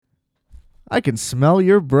I can smell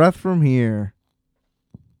your breath from here.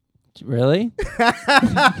 Really?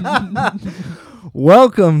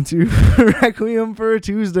 Welcome to Requiem for a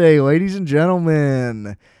Tuesday, ladies and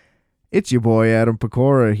gentlemen. It's your boy Adam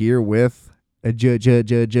Pecora here with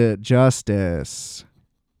Justice.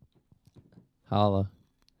 Holla.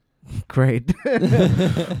 Great.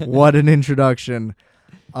 What an introduction.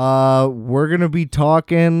 We're going to be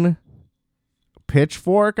talking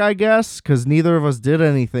Pitchfork, I guess, because neither of us did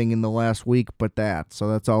anything in the last week but that. So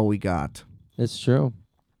that's all we got. It's true.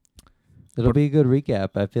 It'll be a good recap.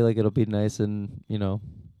 I feel like it'll be nice and,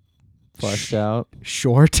 fleshed out.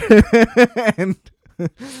 Short and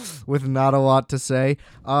with not a lot to say.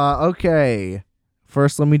 Okay.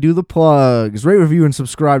 First, let me do the plugs. Rate, review, and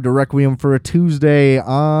subscribe to Requiem for a Tuesday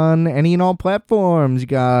on any and all platforms. You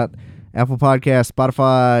got Apple Podcasts,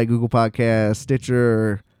 Spotify, Google Podcasts,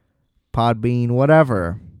 Stitcher, Podbean,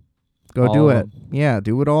 whatever. Go All do of it. Yeah,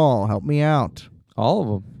 do it all. Help me out. All of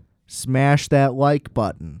them. Smash that like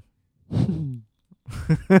button.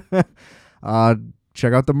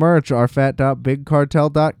 Check out the merch,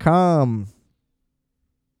 rfat.bigcartel.com.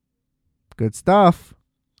 Good stuff.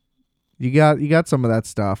 You got some of that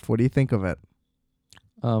stuff. What do you think of it?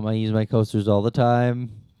 I use my coasters all the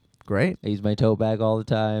time. Great. I use my tote bag all the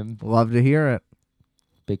time. Love to hear it.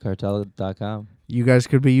 BigCartel.com. You guys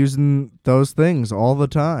could be using those things all the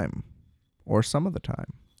time. Or some of the time.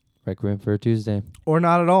 Requiem for a Tuesday. Or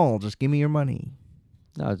not at all. Just give me your money.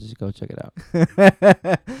 No, just go check it out.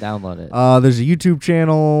 Download it. There's a YouTube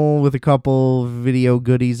channel with a couple video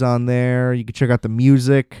goodies on there. You can check out the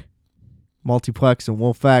music. Multiplex and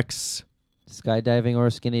WolfX. Skydiving or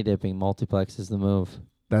skinny dipping, multiplex is the move.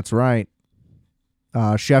 That's right.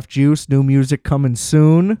 Chef Juice, new music coming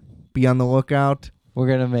soon. Be on the lookout. We're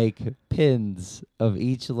going to make pins of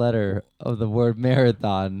each letter of the word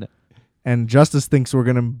marathon. And Justice thinks we're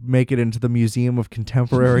going to make it into the Museum of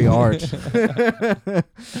Contemporary Art.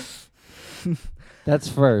 That's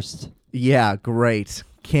first. Yeah, great.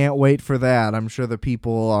 Can't wait for that. I'm sure the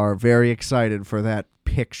people are very excited for that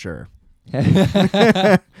picture.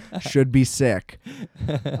 Should be sick.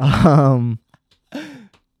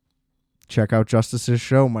 Check out Justice's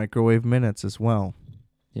show, Microwave Minutes, as well.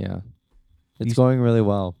 Yeah. It's going really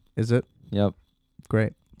well. Is it? Yep.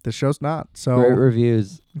 Great. The show's not. So great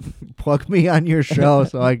reviews. Plug me on your show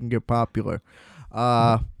so I can get popular.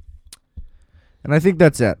 And I think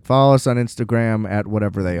that's it. Follow us on Instagram at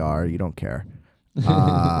whatever they are. You don't care.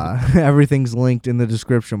 Everything's linked in the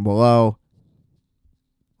description below.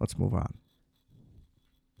 Let's move on.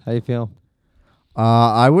 How you feel?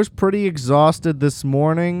 I was pretty exhausted this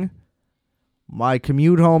morning. My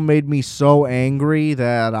commute home made me so angry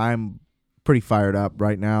that I'm pretty fired up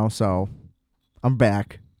right now, so I'm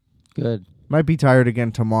back. Good. Might be tired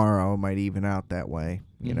again tomorrow. Might even out that way,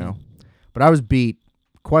 you know. But I was beat.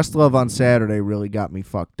 Questlove on Saturday really got me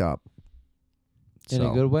fucked up. In a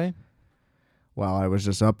good way? Well, I was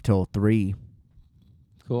just up till 3.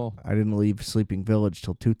 Cool. I didn't leave Sleeping Village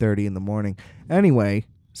till 2:30 in the morning. Anyway,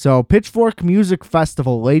 so Pitchfork Music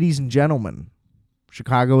Festival, ladies and gentlemen.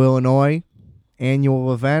 Chicago, Illinois,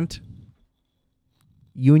 annual event.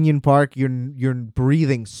 Union Park, you're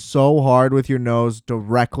breathing so hard with your nose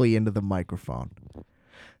directly into the microphone.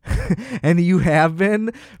 And you have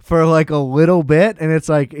been for like a little bit, and it's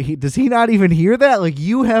like, does he not even hear that? Like,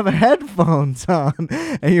 you have headphones on,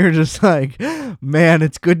 and you're just like, man,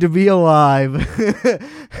 it's good to be alive.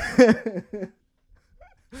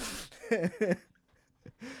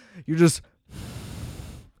 You're just...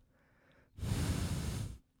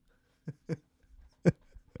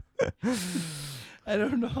 I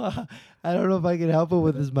don't know. I don't know if I can help it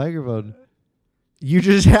with this microphone. You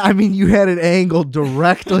had it angled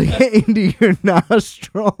directly into your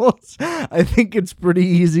nostrils. I think it's pretty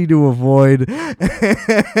easy to avoid.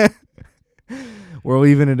 We're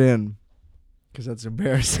leaving it in because that's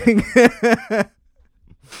embarrassing.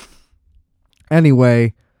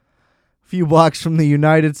 Anyway, a few blocks from the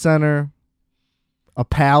United Center, a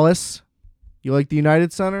palace. You like the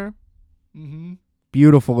United Center? Mm-hmm.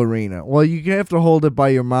 Beautiful arena. Well, you have to hold it by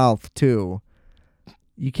your mouth, too.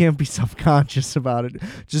 You can't be self-conscious about it.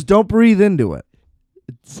 Just don't breathe into it.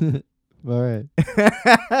 All right.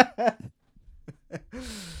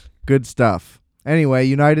 Good stuff. Anyway,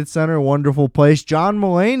 United Center, wonderful place. John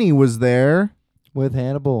Mulaney was there. With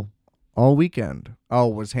Hannibal. All weekend. Oh,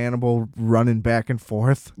 was Hannibal running back and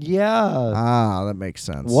forth? Yeah. Ah, that makes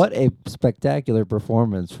sense. What a spectacular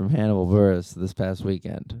performance from Hannibal Buress this past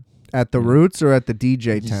weekend. At the Roots or at the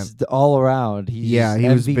DJ tent? Just all around. He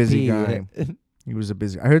was a busy guy. He was a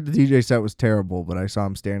busy. I heard the DJ set was terrible, but I saw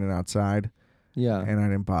him standing outside. Yeah. And I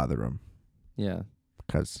didn't bother him. Yeah.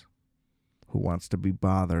 Because who wants to be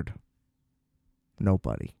bothered.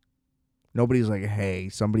 Nobody. Nobody's like, hey,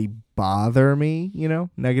 somebody bother me,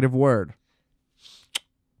 negative word.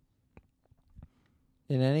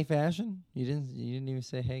 In any fashion? You didn't even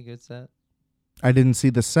say, hey, good set? I didn't see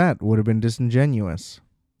the set. Would have been disingenuous.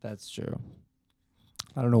 That's true.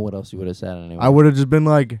 I don't know what else you would have said anyway. I would have just been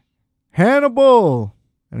like, Hannibal!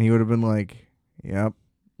 And he would have been like, yep,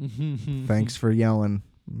 thanks for yelling,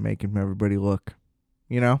 making everybody look,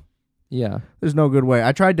 Yeah. There's no good way.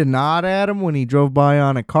 I tried to nod at him when he drove by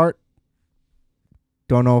on a cart.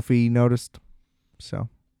 Don't know if he noticed. So,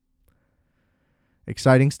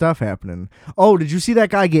 exciting stuff happening. Oh, did you see that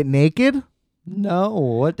guy get naked? No.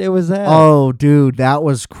 What day was that? Oh, dude, that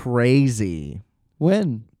was crazy.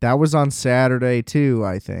 When? That was on Saturday, too,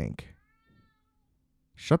 I think.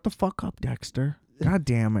 Shut the fuck up, Dexter. God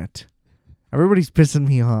damn it. Everybody's pissing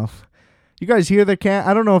me off. You guys hear the cat?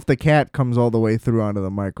 I don't know if the cat comes all the way through onto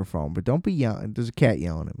the microphone, but don't be yelling. There's a cat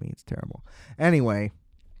yelling at me. It's terrible. Anyway,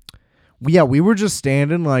 yeah, we were just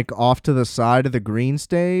standing like off to the side of the green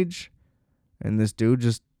stage, and this dude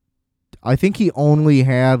I think he only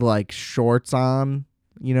had like shorts on.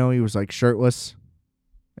 He was like shirtless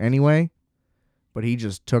anyway, but he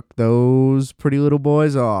just took those pretty little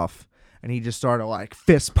boys off, and he just started like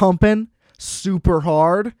fist pumping super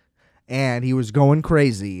hard. And he was going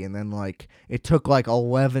crazy, and then, like, it took,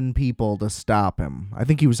 11 people to stop him. I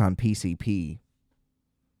think he was on PCP.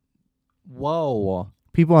 Whoa.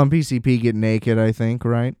 People on PCP get naked, I think,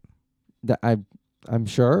 right? I'm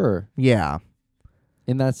sure. Yeah.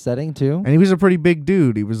 In that setting, too? And he was a pretty big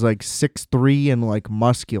dude. He was, 6'3" and,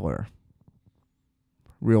 muscular.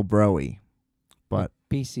 Real broy. But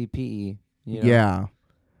PCP. Yeah.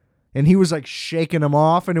 And he was, shaking him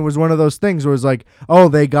off, and it was one of those things where it was like, oh,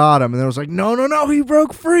 they got him. And then it was like, no, he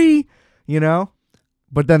broke free,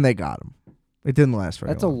 But then they got him. It didn't last very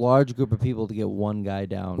long. That's a large group of people to get one guy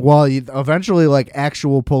down. Well, eventually,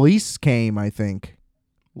 actual police came, I think.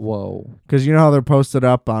 Whoa. Because you know how they're posted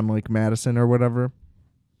up on, Madison or whatever?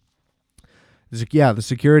 Yeah, the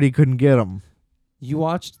security couldn't get him. You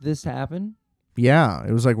watched this happen? Yeah,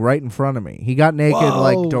 it was right in front of me. He got naked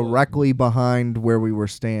Whoa. directly behind where we were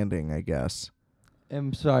standing, I guess.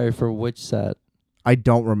 I'm sorry, for which set? I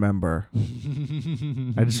don't remember.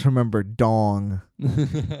 I just remember dong.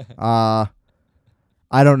 I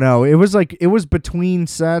don't know. It was between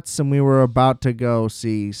sets and we were about to go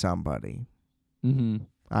see somebody. Mm-hmm.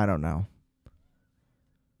 I don't know.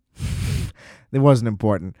 It wasn't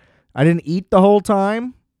important. I didn't eat the whole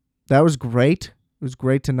time. That was great. It was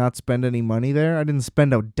great to not spend any money there. I didn't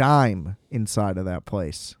spend a dime inside of that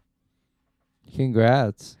place.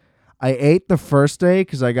 Congrats. I ate the first day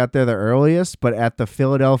because I got there the earliest, but at the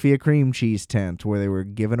Philadelphia cream cheese tent where they were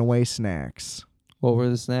giving away snacks. What were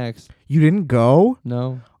the snacks? You didn't go?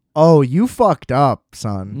 No. Oh, you fucked up,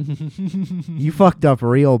 son. You fucked up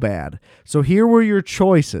real bad. So here were your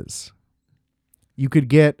choices. You could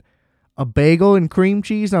get a bagel and cream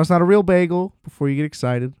cheese. Now, it's not a real bagel before you get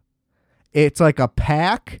excited. It's like a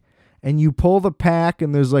pack, and you pull the pack,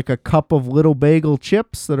 and there's a cup of little bagel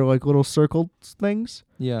chips that are little circle things.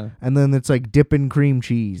 Yeah. And then it's dip in cream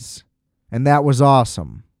cheese. And that was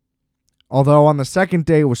awesome. Although on the second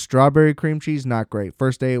day, it was strawberry cream cheese. Not great.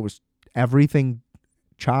 First day, it was everything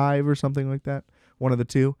chive or something like that. One of the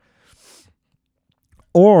two.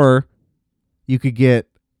 Or you could get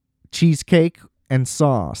cheesecake and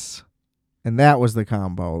sauce. And that was the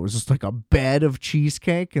combo. It was just a bed of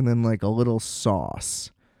cheesecake and then a little sauce.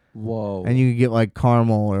 Whoa. And you could get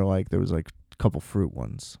caramel or there was a couple fruit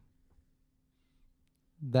ones.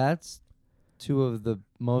 That's two of the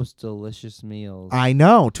most delicious meals. I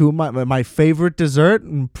know. Two of my favorite dessert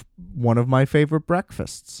and one of my favorite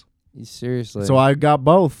breakfasts. Seriously. So I got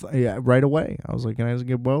both right away. I was like, can I just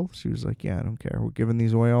get both? She was like, yeah, I don't care. We're giving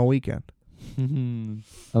these away all weekend.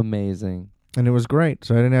 Amazing. And it was great.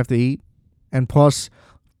 So I didn't have to eat. And plus,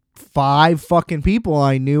 5 fucking people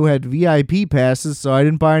I knew had VIP passes, so I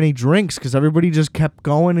didn't buy any drinks because everybody just kept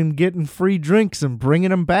going and getting free drinks and bringing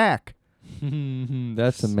them back.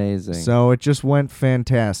 That's amazing. So it just went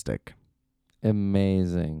fantastic.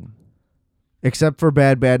 Amazing. Except for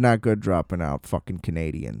bad, not good dropping out. Fucking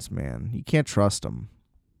Canadians, man. You can't trust them.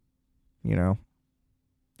 It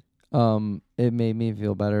made me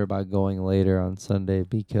feel better about going later on Sunday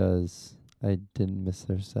because I didn't miss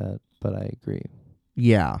their set, but I agree.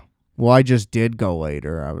 Yeah. Well, I just did go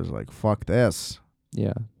later. I was like, fuck this.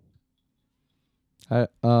 Yeah.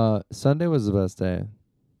 Sunday was the best day.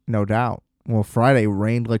 No doubt. Well, Friday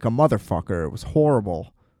rained like a motherfucker. It was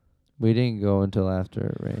horrible. We didn't go until after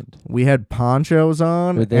it rained. We had ponchos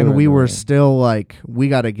on, But they were and in we the were rain. still like, we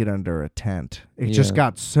got to get under a tent. It just Yeah.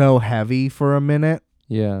 got so heavy for a minute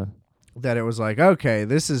Yeah. that it was like, okay,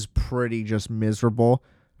 this is pretty just miserable.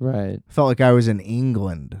 Right. Felt like I was in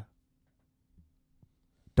England.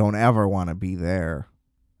 Don't ever want to be there.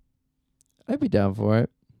 I'd be down for it.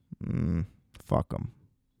 Fuck them.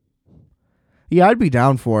 Yeah, I'd be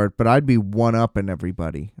down for it, but I'd be one-upping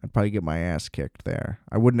everybody. I'd probably get my ass kicked there.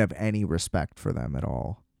 I wouldn't have any respect for them at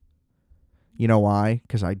all. You know why?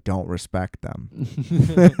 Because I don't respect them.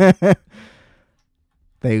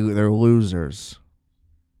 They're losers.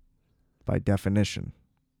 By definition.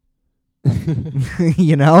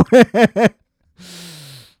 You know?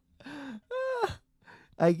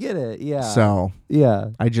 I get it. Yeah. So,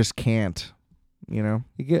 yeah. I just can't. You know?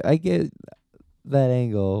 I get that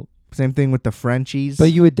angle. Same thing with the Frenchies.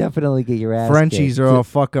 But you would definitely get your ass Frenchies kicked. are all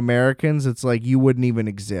fuck Americans. It's like you wouldn't even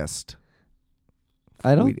exist.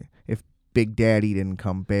 I don't. If Big Daddy didn't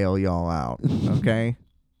come bail y'all out, okay?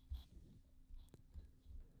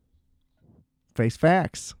 Face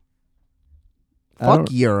facts. I Fuck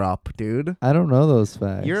don't- Europe, dude. I don't know those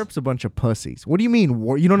facts. Europe's a bunch of pussies. What do you mean?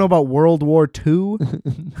 You don't know about World War II?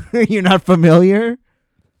 You're not familiar?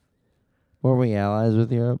 Were we allies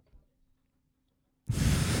with Europe?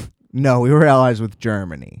 No, we were allies with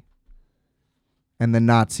Germany. And the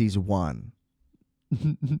Nazis won.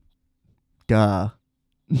 Duh.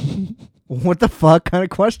 What the fuck kind of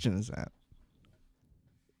question is that?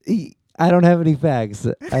 I don't have any facts.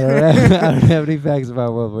 I don't have any facts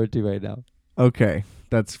about World War II right now. Okay,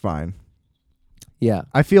 that's fine. Yeah.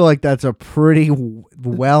 I feel like that's a pretty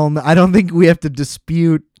I don't think we have to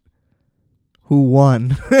dispute who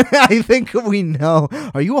won. I think we know.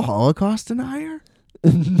 Are you a Holocaust denier?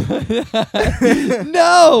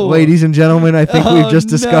 No. Ladies and gentlemen, I think we've just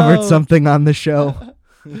discovered no. something on the show.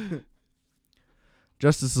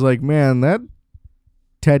 Justice is like, man, that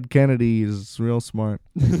Ted Kennedy is real smart.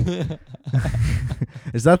 Is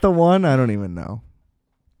that the one? I don't even know.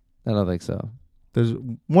 I don't think so. There's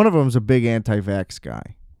one of them's a big anti-vax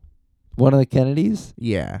guy. One of the Kennedys?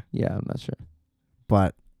 Yeah, Yeah, I'm not sure.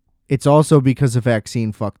 but it's also because the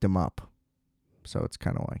vaccine fucked him up. So it's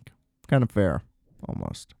kind of fair,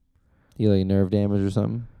 almost. You like nerve damage or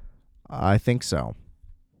something? I think so.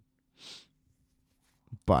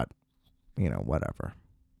 But, whatever.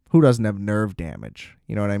 Who doesn't have nerve damage?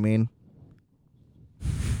 You know what I mean?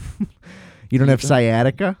 You don't have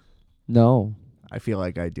sciatica? No. I feel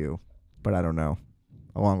like I do, but I don't know.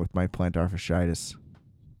 Along with my plantar fasciitis,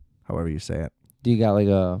 however you say it. Do you got like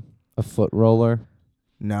a foot roller?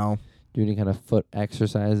 No, Do any kind of foot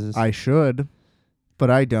exercises? I should,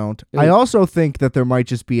 but I don't. Ew. I also think that there might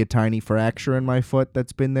just be a tiny fracture in my foot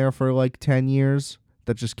that's been there for like 10 years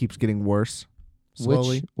that just keeps getting worse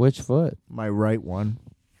slowly. Which foot? My right one.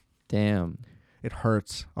 Damn. It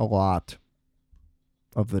hurts a lot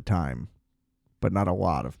of the time, but not a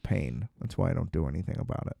lot of pain. That's why I don't do anything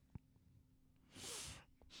about it.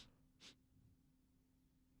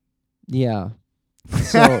 Yeah.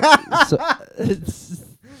 So it's,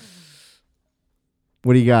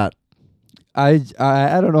 What do you got? I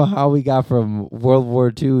don't know how we got from World War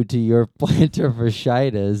II to your plantar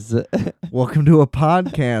fasciitis. Welcome to a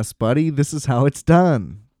podcast, buddy. This is how it's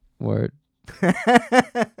done. Word.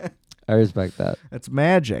 I respect that. That's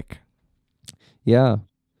magic. Yeah.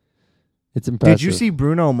 It's impressive. Did you see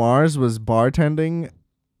Bruno Mars was bartending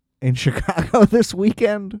in Chicago this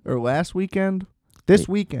weekend or last weekend? This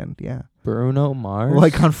weekend, yeah. Bruno Mars?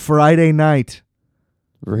 Like on Friday night.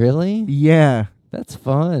 Really? Yeah. That's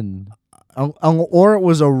fun. Or it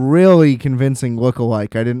was a really convincing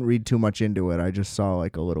lookalike. I didn't read too much into it. I just saw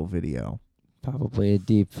like a little video. Probably a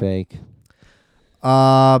deep fake.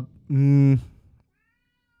 Because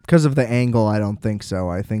of the angle, I don't think so.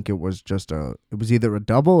 I think it was just it was either a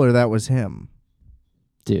double or that was him.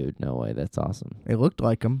 Dude, no way. That's awesome. It looked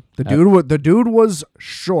like him. The dude was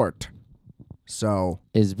short. So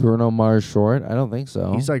Is Bruno Mars short? I don't think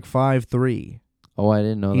so. he's like 5'3". Oh, I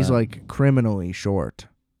didn't know He's that. like criminally short.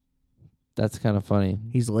 That's kind of funny.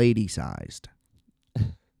 He's lady sized.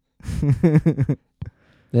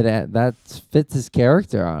 That fits his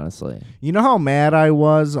character, honestly. You know how mad I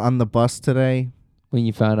was on the bus today? When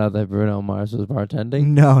you found out that Bruno Mars was bartending?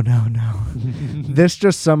 No. This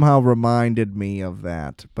just somehow reminded me of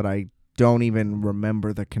that, but I don't even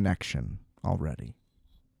remember the connection already.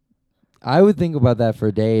 I would think about that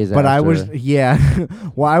for days. But after. I was, yeah.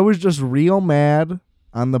 Well, I was just real mad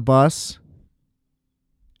on the bus.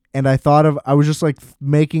 And I was just like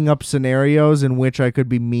making up scenarios in which I could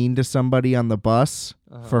be mean to somebody on the bus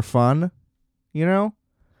for fun, you know?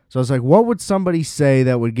 So I was like, what would somebody say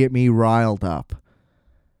that would get me riled up?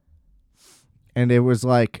 And it was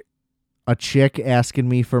like a chick asking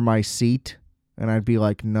me for my seat, and I'd be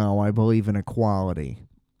like, no, I believe in equality.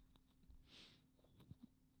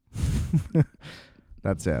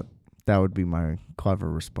 That's it. That would be my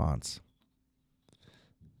clever response.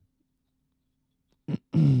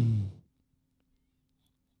 Knocking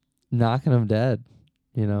him dead,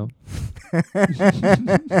 you know.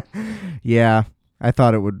 Yeah, I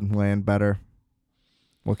thought it would land better.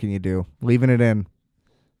 What can you do? Leaving it in.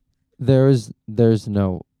 There's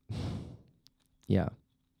no. Yeah.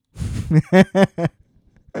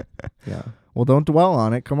 Yeah. Well, don't dwell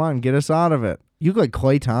on it. Come on, get us out of it. You look like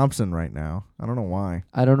Klay Thompson right now. I don't know why.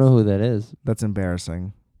 I don't know who that is. That's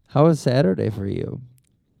embarrassing. How was Saturday for you?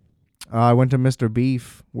 I went to Mr.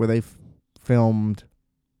 Beef where they filmed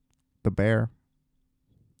The Bear.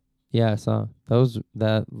 Yeah, I saw.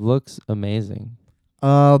 That looks amazing.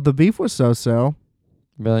 The beef was so.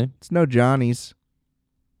 Really? It's no Johnny's.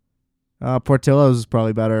 Portillo's is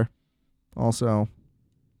probably better. Also.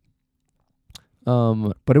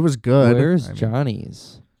 But it was good. Where's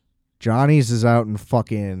Johnny's? Johnny's is out in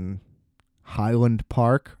fucking Highland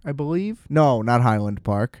Park, I believe. No, not Highland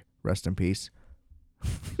Park. Rest in peace.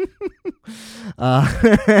 What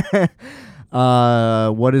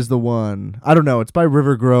is the one? I don't know. It's by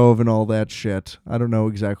River Grove and all that shit. I don't know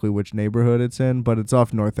exactly which neighborhood it's in, but it's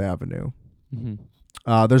off North Avenue.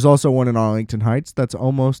 Mm-hmm. There's also one in Arlington Heights that's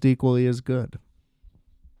almost equally as good.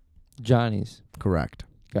 Johnny's. Correct.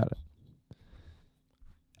 Got it.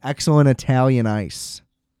 Excellent Italian ice.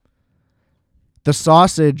 The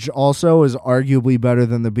sausage also is arguably better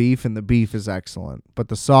than the beef, and the beef is excellent. But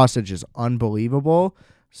the sausage is unbelievable,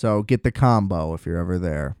 so get the combo if you're ever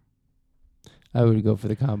there. I would go for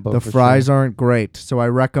the combo. The for fries sure. aren't great, so I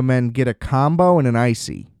recommend get a combo and an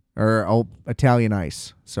icy. Or Italian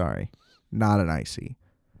ice. Sorry, not an icy.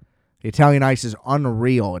 The Italian ice is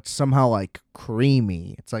unreal. It's somehow like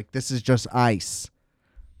creamy. It's like this is just ice.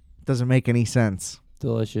 It doesn't make any sense.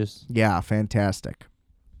 Delicious. Yeah, fantastic.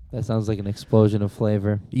 That sounds like an explosion of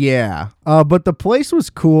flavor. Yeah. But the place was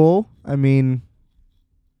cool. I mean,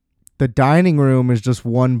 the dining room is just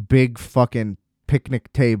one big fucking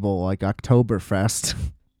picnic table, like Oktoberfest.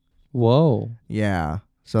 Whoa. Yeah.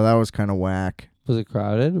 So that was kind of whack. Was it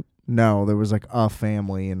crowded? No, there was like a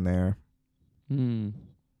family in there.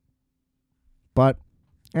 But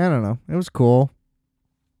I don't know. It was cool.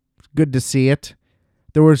 It was good to see it.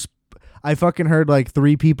 I fucking heard like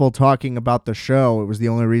 3 people talking about the show. It was the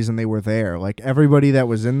only reason they were there. Like everybody that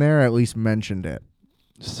was in there at least mentioned it.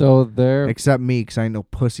 So there, Except me, because I know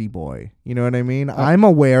Pussy Boy. You know what I mean? I'm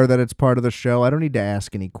aware that it's part of the show. I don't need to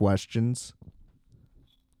ask any questions.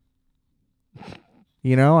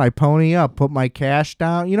 You know, I pony up, put my cash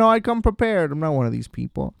down. You know, I come prepared. I'm not one of these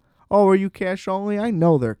people. Oh, are you cash only? I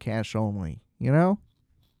know they're cash only. You know?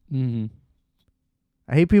 Mm-hmm.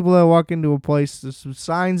 I hate people that walk into a place. There's some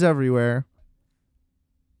signs everywhere.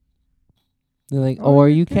 They're like, "Oh, are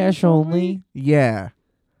you cash only?" Yeah.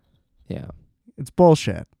 Yeah, It's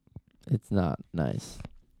bullshit. it's not nice.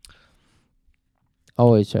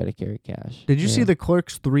 Always try to carry cash. Did you see Yeah. the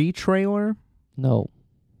Clerks 3 trailer? No.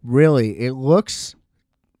 Really, it looks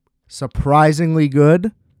surprisingly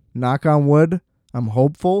good. Knock on wood. I'm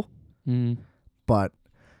hopeful. Mm. But,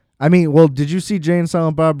 I mean, well, did you see Jay and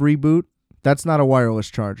Silent Bob Reboot? That's not a wireless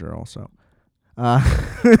charger also.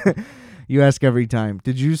 You ask every time.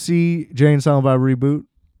 Did you see Jay and Silent Bob Reboot?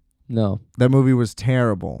 No. That movie was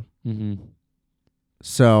terrible. Mm-hmm.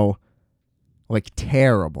 So, like,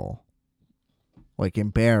 terrible. Like,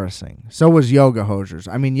 embarrassing. So was Yoga Hosers.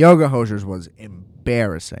 I mean, Yoga Hosers was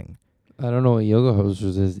embarrassing. I don't know what Yoga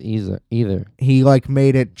Hosers is either. He, like,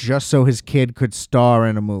 made it just so his kid could star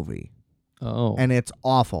in a movie. Oh. And it's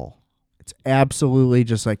awful. It's absolutely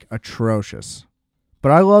just, like, atrocious.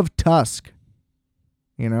 But I love Tusk.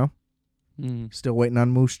 You know? Mm. Still waiting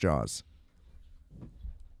on Moose Jaws.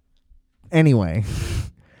 Anyway.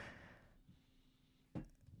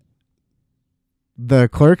 The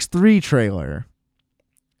Clerks 3 trailer.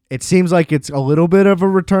 It seems like it's a little bit of a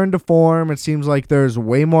return to form. It seems like there's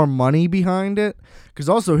way more money behind it. Because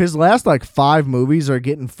also his last, like, 5 movies are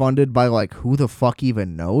getting funded by, like, who the fuck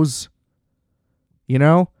even knows? You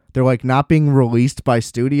know? They're, like, not being released by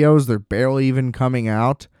studios. They're barely even coming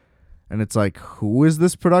out. And it's like, who is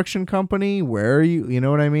this production company? Where are you? You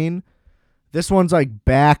know what I mean? This one's, like,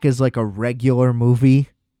 back as, like, a regular movie.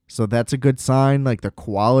 So that's a good sign. Like, the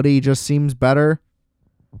quality just seems better.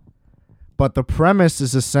 But the premise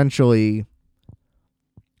is essentially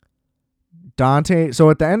Dante. So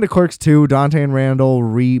at the end of Clerks 2, Dante and Randall,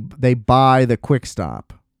 they buy the Quick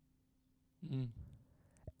Stop. Mm.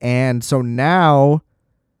 And so now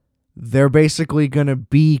they're basically going to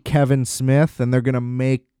be Kevin Smith, and they're going to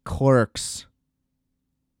make Clerks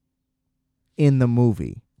in the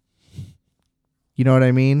movie. You know what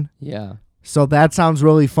I mean? Yeah. So that sounds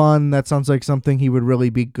really fun. That sounds like something he would really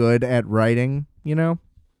be good at writing, you know?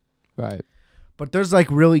 Right. But there's like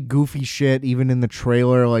really goofy shit even in the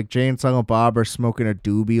trailer. Like Jay and Silent Bob are smoking a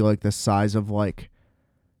doobie like the size of like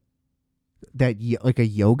like a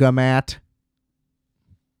yoga mat.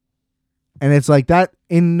 And it's like that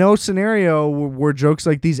in no scenario were jokes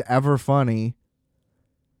like these ever funny.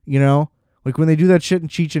 You know? Like when they do that shit in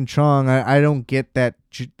Cheech and Chong, I don't get that.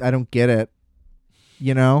 I don't get it.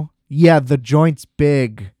 You know? Yeah, the joint's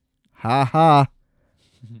big. Ha ha.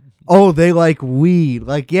 Oh, they like weed.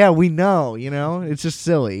 Like, yeah, we know, you know? It's just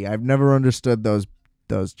silly. I've never understood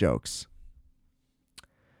those jokes.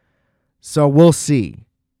 So we'll see.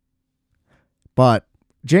 But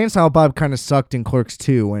Jay and Silent Bob kind of sucked in Clerks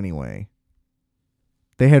 2 anyway.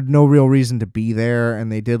 They had no real reason to be there,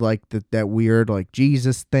 and they did like that weird like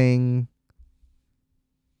Jesus thing.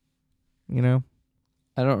 You know?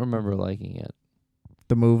 I don't remember liking it.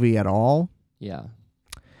 The movie at all. Yeah.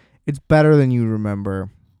 It's better than you remember.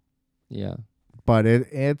 Yeah. But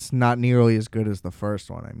it's not nearly as good as the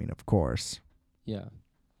first one. I mean, of course. Yeah.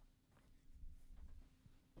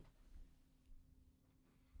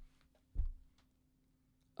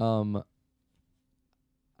 I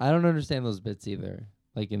don't understand those bits either.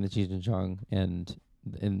 Like in the Cheech and Chong, and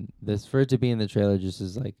in this, for it to be in the trailer just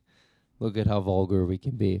is like, look at how vulgar we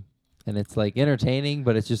can be. And it's like entertaining,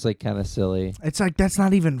 but it's just like kind of silly. It's like that's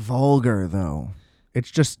not even vulgar though. It's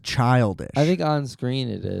just childish. I think on screen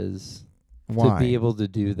it is. Why? To be able to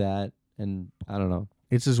do that, and I don't know.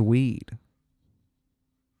 It's just weed.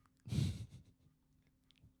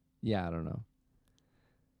 Yeah, I don't know.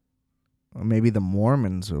 Or maybe the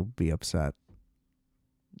Mormons will be upset.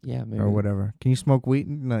 Yeah, maybe. Or whatever. Can you smoke weed?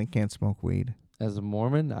 No, you can't smoke weed. As a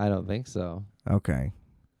Mormon, I don't think so. Okay.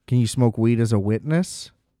 Can you smoke weed as a witness?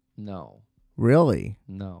 No. Really?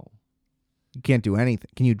 No. You can't do anything.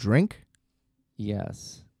 Can you drink?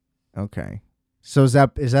 Yes. Okay. So is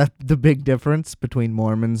that the big difference between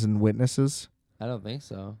Mormons and witnesses? I don't think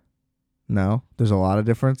so. No? There's a lot of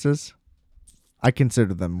differences? I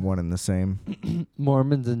consider them one and the same.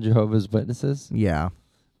 Mormons and Jehovah's Witnesses? Yeah.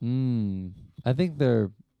 I think they're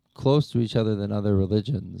close to each other than other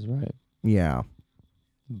religions, right? Yeah.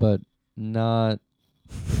 But not...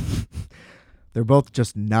 They're both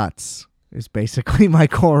just nuts, is basically my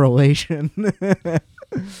correlation.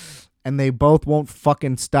 And they both won't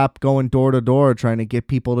fucking stop going door to door trying to get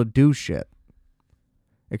people to do shit.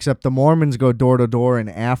 Except the Mormons go door to door in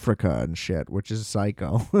Africa and shit, which is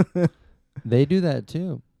psycho. They do that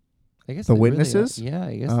too. I guess The they really witnesses? are. Yeah,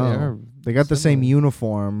 I guess they are. They got the same similar.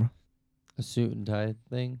 uniform. A suit and tie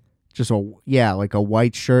thing. Just like a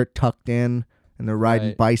white shirt tucked in, and they're riding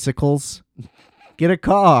Right. bicycles. Get a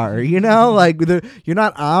car, you know? Like, you're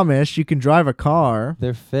not Amish. You can drive a car.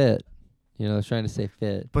 They're fit. You know, they're trying to stay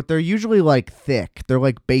fit. But they're usually, like, thick. They're,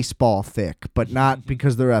 like, baseball thick, but not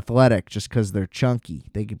because they're athletic, just because they're chunky.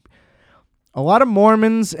 A lot of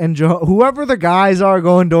Mormons and whoever the guys are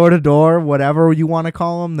going door to door, whatever you want to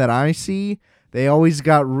call them that I see, they always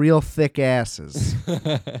got real thick asses.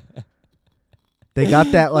 They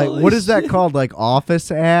got that, like, Holy what is that shit. called? Like,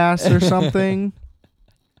 office ass or something?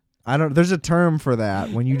 There's a term for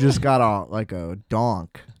that when you just got a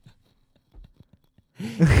donk.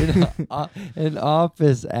 An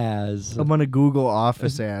office ass. I'm going to Google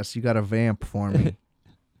office ass. You got a vamp for me.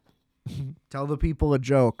 Tell the people a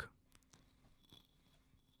joke.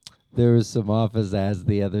 There was some office ass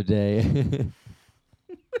the other day.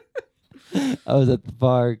 I was at the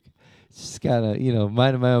park, just kind of,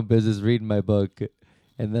 minding my own business, reading my book,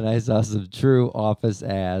 and then I saw some true office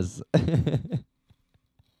ass.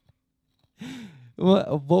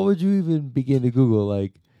 What would you even begin to Google?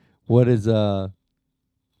 Like, what is tough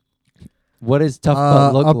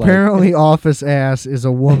butt look like? Apparently, office ass is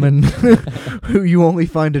a woman who you only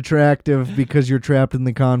find attractive because you're trapped in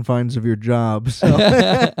the confines of your job. So,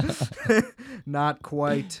 not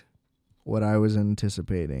quite what I was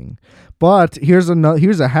anticipating. But here's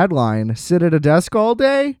a headline: sit at a desk all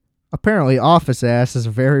day. Apparently, office ass is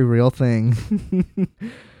a very real thing.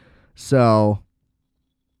 So,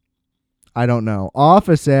 I don't know.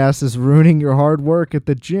 Office ass is ruining your hard work at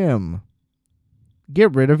the gym.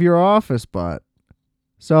 Get rid of your office butt.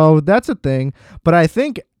 So that's a thing. But I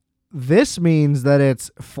think this means that it's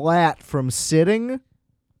flat from sitting.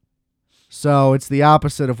 So it's the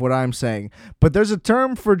opposite of what I'm saying. But there's a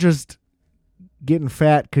term for just getting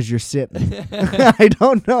fat because you're sitting. I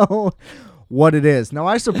don't know what it is. Now,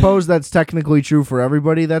 I suppose that's technically true for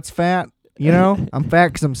everybody that's fat. You know, I'm fat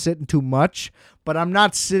because I'm sitting too much, but I'm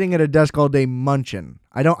not sitting at a desk all day munching.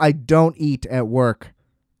 I don't eat at work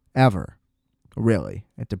ever. Really,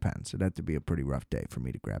 it depends. It'd have to be a pretty rough day for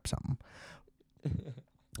me to grab something.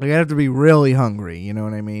 Like, I have to be really hungry. You know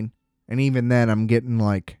what I mean? And even then, I'm getting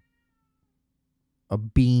like a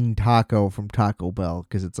bean taco from Taco Bell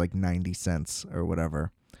because it's like 90 cents or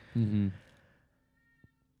whatever. Mm-hmm.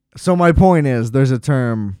 So my point is, there's a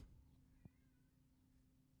term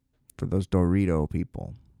for those Dorito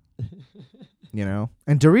people, you know?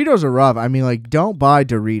 And Doritos are rough. I mean, like, don't buy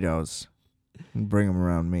Doritos and bring them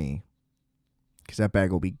around me because that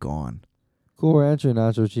bag will be gone. Cool Ranch or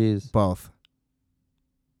nacho cheese? Both.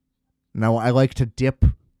 Now, I like to dip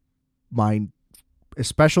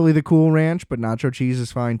especially the Cool Ranch, but nacho cheese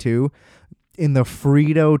is fine too, in the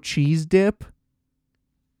Frito cheese dip.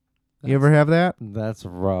 You ever have that? That's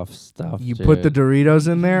rough stuff. You put the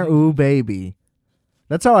Doritos in there? Ooh, baby.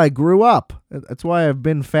 That's how I grew up. That's why I've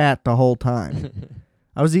been fat the whole time.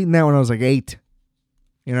 I was eating that when I was like 8.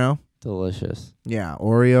 You know? Delicious. Yeah,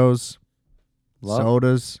 Oreos, Love.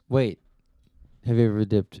 sodas. Wait. Have you ever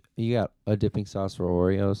dipped? You got a dipping sauce for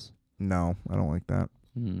Oreos? No, I don't like that.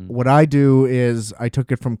 Mm. What I do is I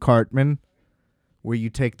took it from Cartman, where you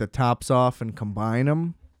take the tops off and combine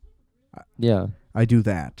them. Yeah. I do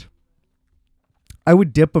that. I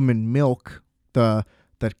would dip them in milk, the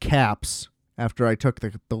caps. After I took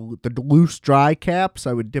the loose dry caps,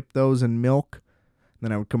 I would dip those in milk.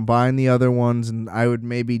 Then I would combine the other ones, and I would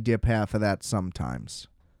maybe dip half of that sometimes,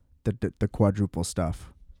 the quadruple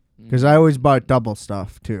stuff. Because I always bought double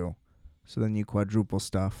stuff, too. So then you quadruple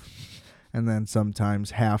stuff, and then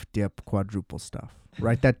sometimes half dip quadruple stuff.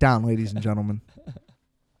 Write that down, ladies and gentlemen.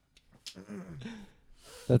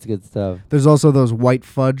 That's good stuff. There's also those white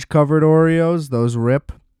fudge covered Oreos. Those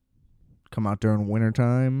rip. Come out during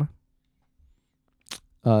wintertime.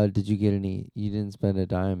 Did you get any? You didn't spend a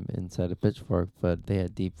dime inside a Pitchfork, but they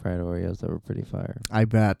had deep fried Oreos that were pretty fire. I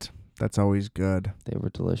bet. That's always good. They were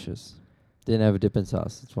delicious. Didn't have a dipping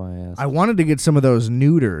sauce. That's why I asked. I wanted to get some of those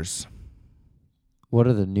nooders. What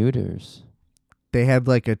are the nooders? They had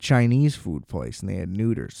like a Chinese food place, and they had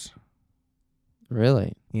nooders.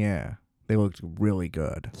 Really? Yeah. They looked really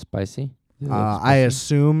good. Spicy? I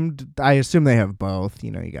assume they have both.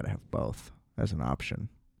 You know, you got to have both as an option.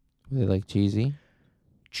 Were they like cheesy?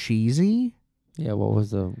 Cheesy? Yeah, what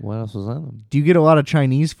else was on them? Do you get a lot of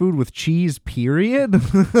Chinese food with cheese, period?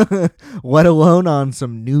 Let alone on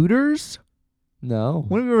some nooders? No.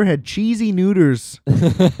 When have you ever had cheesy nooders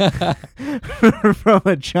from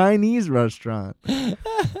a Chinese restaurant?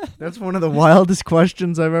 That's one of the wildest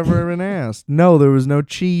questions I've ever been asked. No, there was no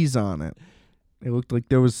cheese on it. It looked like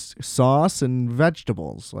there was sauce and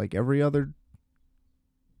vegetables, like every other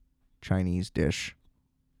Chinese dish.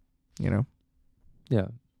 You know? Yeah.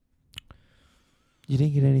 You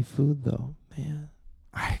didn't get any food, though, man.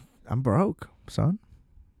 I'm broke, son.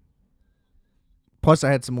 Plus,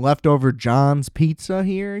 I had some leftover John's pizza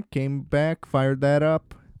here. Came back, fired that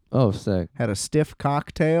up. Oh, sick. Had a stiff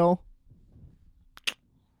cocktail.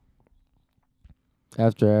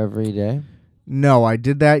 After every day? No, I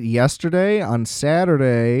did that yesterday. On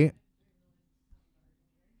Saturday,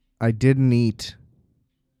 I didn't eat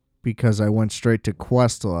because I went straight to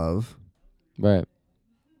Questlove. Right.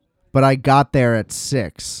 But I got there at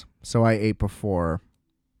 6, so I ate before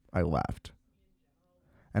I left.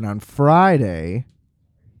 And on Friday,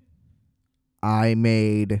 I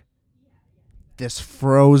made this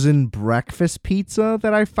frozen breakfast pizza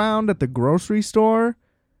that I found at the grocery store.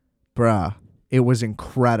 Bruh, it was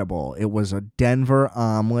incredible. It was a Denver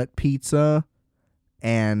omelet pizza,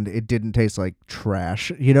 and it didn't taste like trash.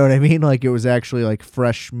 You know what I mean? Like, it was actually like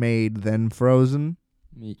fresh made, then frozen.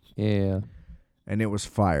 Yeah. And it was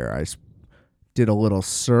fire. I did a little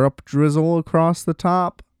syrup drizzle across the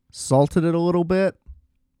top, salted it a little bit.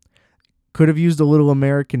 Could have used a little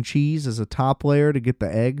American cheese as a top layer to get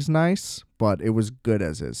the eggs nice, but it was good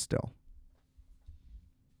as is still.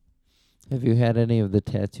 Have you had any of the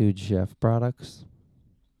Tattooed Chef products?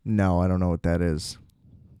 No, I don't know what that is.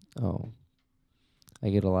 Oh. I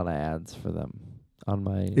get a lot of ads for them on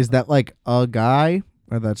my... Is that like a guy,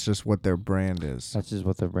 or that's just what their brand is? That's just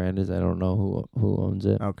what their brand is. I don't know who owns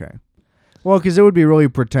it. Okay. Well, because it would be really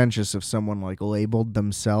pretentious if someone like labeled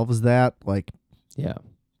themselves that, like Yeah.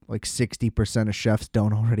 60% of chefs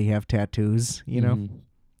don't already have tattoos, you know? Mhm.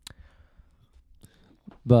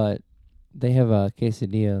 But they have a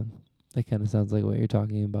quesadilla that kind of sounds like what you're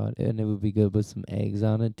talking about, and it would be good with some eggs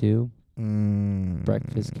on it too.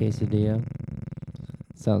 Breakfast quesadilla.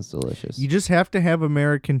 Sounds delicious. You just have to have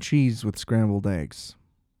American cheese with scrambled eggs.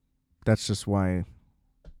 That's just why.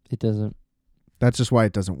 It doesn't. That's just why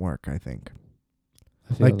it doesn't work, I think.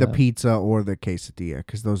 I feel Like the that. pizza or the quesadilla,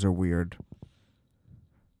 because those are weird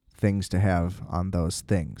things to have on those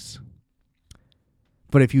things.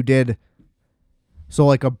 But if you did, so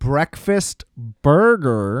like a breakfast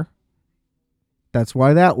burger, that's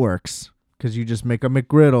why that works. Because you just make a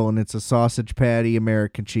McGriddle and it's a sausage patty,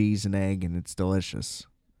 American cheese, and egg, and it's delicious.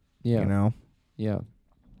 Yeah. You know? Yeah.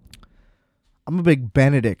 I'm a big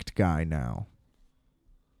Benedict guy now.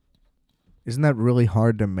 Isn't that really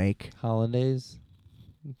hard to make? Hollandaise.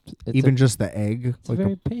 It's Even just the egg? It's a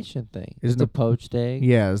very patient thing. Isn't It's a poached egg.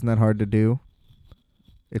 yeah, isn't that hard to do?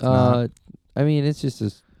 It's not. I mean, it's just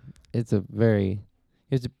it's a very,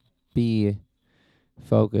 you have to be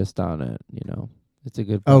focused on it, you know. It's a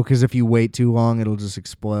good. Oh, because if you wait too long, it'll just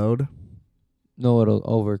explode. No, it'll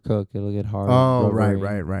overcook. It'll get hard. Oh,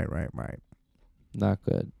 rubbery. right. Not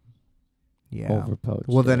good. Yeah. Over poached.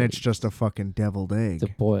 Well, then egg. it's just a fucking deviled egg.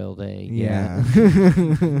 It's a boiled egg. Yeah.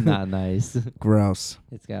 Not nice. Gross.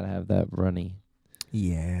 It's gotta have that runny.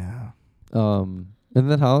 Yeah. And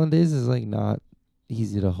then hollandaise is like not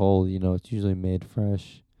easy to hold. You know, it's usually made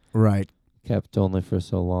fresh, Right. kept only for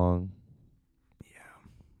so long.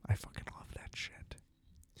 I fucking love that shit.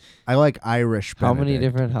 I like Irish How many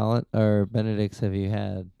Benedict. different Benedicts have you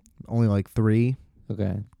had? Only like 3.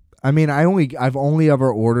 Okay. I mean, I've only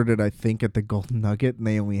ever ordered it, I think, at the Golden Nugget, and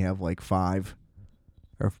they only have like 5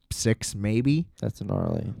 or 6 maybe. That's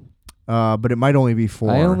gnarly. But it might only be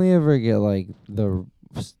 4. I only ever get like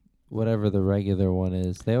whatever the regular one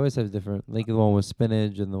is. They always have different, like the one with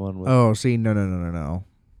spinach and the one with. Oh, see, no.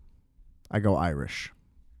 I go Irish.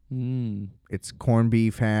 It's corned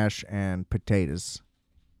beef hash and potatoes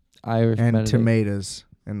Irish and Benedict. tomatoes,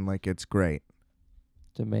 and like it's great.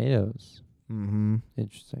 Tomatoes. Mm-hmm.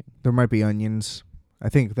 Interesting. There might be onions. I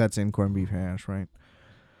think that's in corned beef hash, right?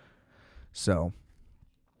 So,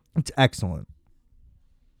 it's excellent.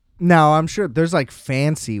 Now, I'm sure there's like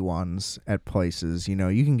fancy ones at places. You know,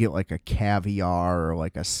 you can get like a caviar or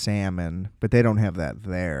like a salmon, but they don't have that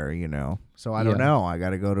there, you know. So, I don't Yeah. know. I got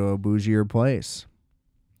to go to a bougier place.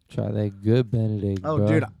 Try that good Benedict. Oh, bro.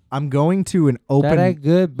 dude, I'm going to an Try that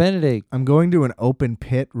good Benedict. I'm going to an open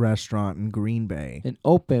pit restaurant in Green Bay. An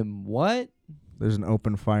open what? There's an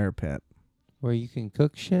open fire pit. Where you can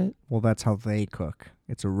cook shit? Well, that's how they cook.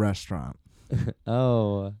 It's a restaurant.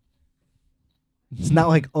 Oh. It's not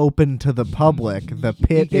like open to the public. The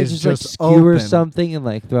pit you is just just like skewer open. something and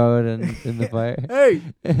like throw it in the fire. Hey,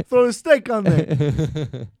 throw a steak on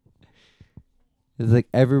there. It's like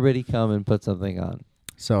everybody come and put something on.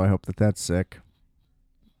 So I hope that's sick.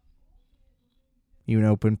 You an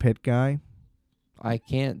open pit guy? I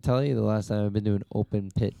can't tell you the last time I've been to an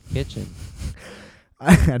open pit kitchen.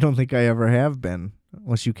 I don't think I ever have been,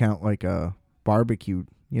 unless you count like a barbecue,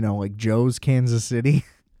 you know, like Joe's Kansas City,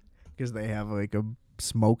 because they have like a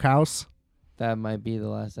smokehouse. That might be the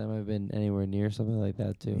last time I've been anywhere near something like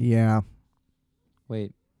that too. Yeah.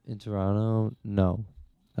 Wait, in Toronto? No,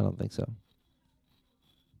 I don't think so.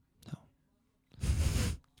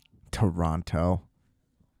 Toronto.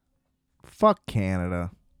 Fuck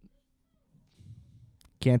Canada.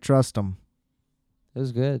 Can't trust them. It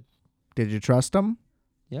was good. Did you trust them?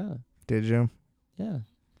 Yeah, Did you? yeah,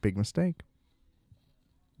 Big mistake.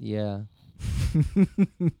 yeah.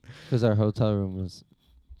 Because our hotel room was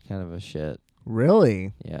kind of a shit.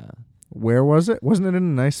 Really? Yeah. Where was it? Wasn't it in a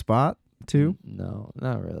nice spot too? No,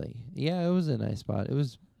 not really. Yeah, it was a nice spot. It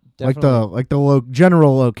was Like definitely. the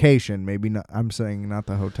general location, maybe not. I'm saying not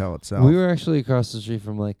the hotel itself. We were actually across the street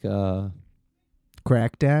from like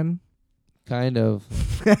Crack Den. kind of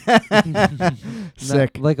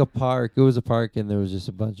Sick. like a park. It was a park, and there was just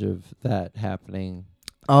a bunch of that happening.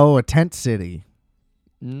 Oh, a tent city.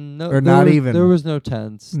 No, Or not was, even. There was no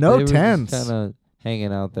tents. No tents. Kind of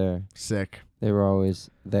hanging out there. Sick. They were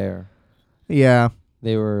always there. Yeah,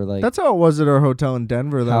 They were like that's how it was at our hotel in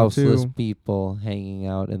Denver, though. houseless Too. people hanging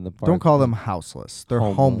out in the park. Don't call them houseless. They're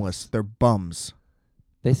Homeless. homeless. They're bums.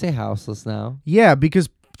 They say houseless now. Yeah, because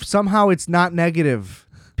somehow it's not negative.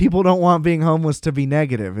 People don't want being homeless to be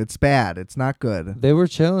negative. It's bad. It's not good. They were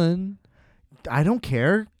chilling. I don't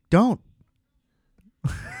care. Don't.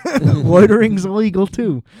 Loitering's illegal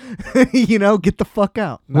too. You know, get the fuck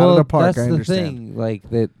out. Not well, at a park. that's I the understand. thing. Like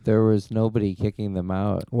that, there was nobody kicking them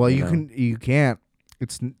out. Well, you know? you can't.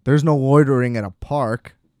 There's no loitering at a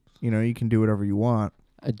park. You know, you can do whatever you want.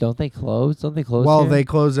 Don't they close? Don't they close? Well, here? they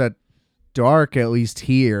close at dark, at least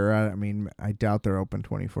here. I mean, I doubt they're open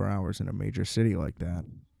 24 hours in a major city like that,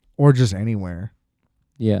 or just anywhere.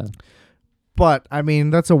 Yeah. But I mean,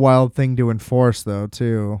 that's a wild thing to enforce, though,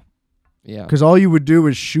 too. Yeah. Because all you would do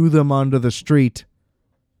is shoo them onto the street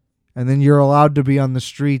And then you're allowed to be on the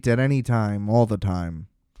street at any time, all the time,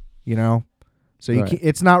 you know? So Right.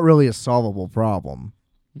 it's not really a solvable problem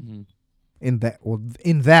Mm-hmm.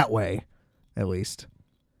 in that way, at least.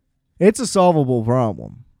 It's a solvable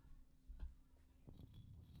problem.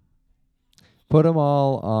 Put them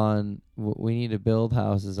all on. We need to build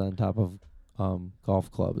houses on top of golf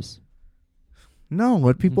clubs. No,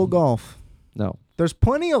 let people golf. No. There's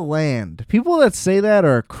plenty of land. People that say that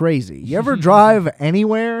are crazy. You ever drive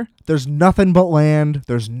anywhere? There's nothing but land.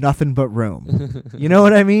 There's nothing but room. You know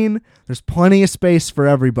what I mean? There's plenty of space for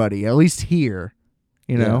everybody, at least here.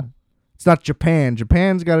 You know? Yeah. It's not Japan.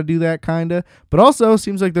 Japan's got to do that kind of. But also,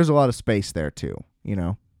 seems like there's a lot of space there, too. You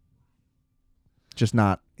know? Just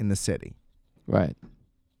not in the city. Right.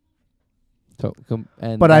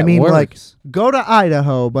 And But I that mean, like, works. go to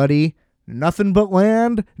Idaho, buddy. Nothing but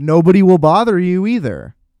land. Nobody will bother you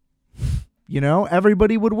either. You know,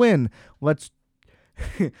 everybody would win. Let's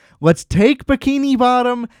take Bikini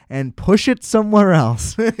Bottom and push it somewhere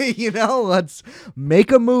else. You know, let's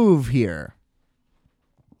make a move here.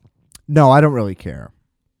 No, I don't really care.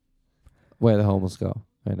 Where the homeless go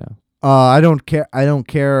right now. I don't care. I don't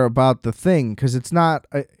care about the thing because it's not.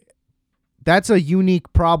 That's a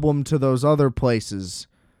unique problem to those other places.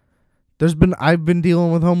 I've been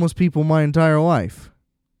dealing with homeless people my entire life.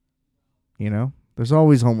 You know, there's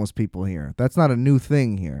always homeless people here. That's not a new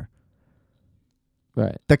thing here.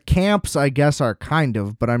 Right. The camps, I guess, are kind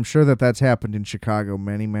of, but I'm sure that that's happened in Chicago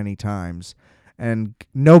many, many times. And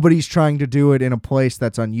nobody's trying to do it in a place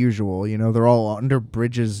that's unusual. You know, they're all under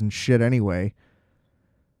bridges and shit anyway.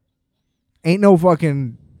 Ain't no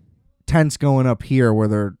fucking tents going up here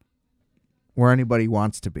where anybody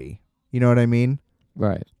wants to be. You know what I mean?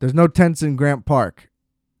 Right. There's no tents in Grant Park.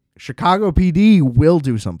 Chicago PD will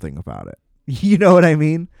do something about it. You know what I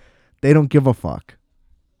mean? They don't give a fuck.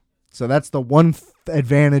 So that's the one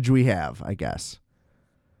advantage we have, I guess.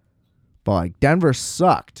 But like Denver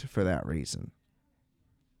sucked for that reason.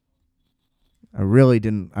 I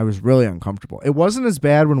was really uncomfortable. It wasn't as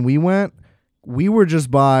bad when we went. We were just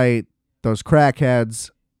by those crackheads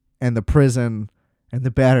and the prison and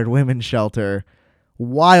the battered women's shelter.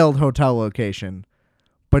 Wild hotel location.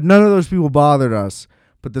 But none of those people bothered us.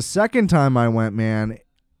 But the second time I went, man,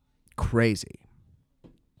 crazy.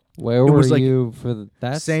 Where were you for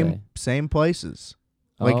that stay? Same places.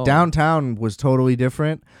 Like Oh. downtown was totally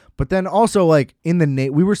different. But then also like in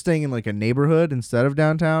we were staying in like a neighborhood instead of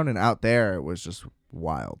downtown, and out there it was just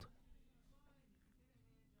wild.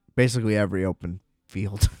 Basically every open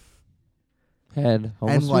field. Had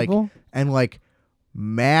homeless people? And like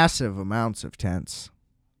massive amounts of tents.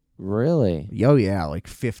 Really? Oh yeah, like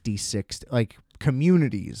 50, 60, like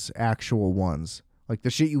communities, actual ones. Like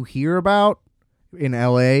the shit you hear about in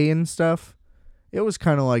LA and stuff. It was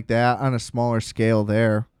kind of like that on a smaller scale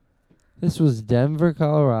there. This was Denver,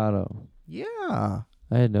 Colorado. Yeah.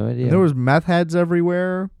 I had no idea. There was meth heads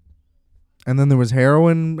everywhere. And then there was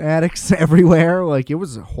heroin addicts everywhere. Like, it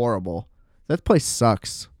was horrible. That place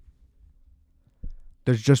sucks.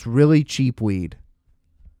 There's just really cheap weed.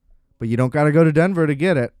 But you don't got to go to Denver to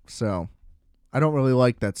get it. So, I don't really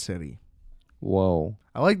like that city. Whoa.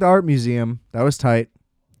 I like the art museum. That was tight.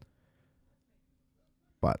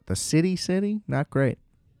 But the city, not great.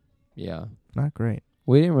 Yeah. Not great.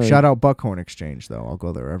 We didn't really. Shout out Buckhorn Exchange, though. I'll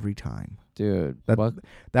go there every time. Dude.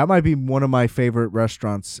 That might be one of my favorite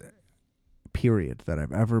restaurants, period, that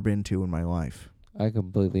I've ever been to in my life. I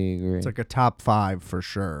completely agree. It's like a top 5 for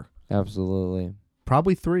sure. Absolutely.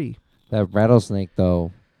 Probably 3. That rattlesnake,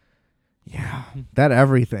 though. Yeah. That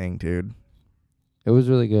everything, dude. It was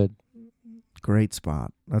really good. Great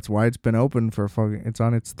spot. That's why it's been open for it's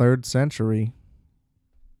on its 3rd century.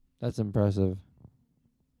 That's impressive.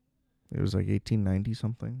 It was like 1890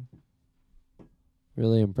 something.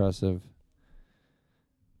 Really impressive.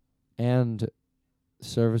 And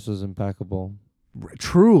service was impeccable.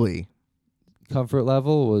 Truly. Comfort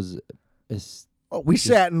level was We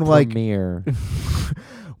sat in like premier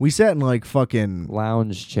we sat in like fucking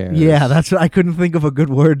lounge chairs. Yeah, that's what I couldn't think of a good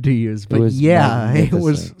word to use, but was yeah, it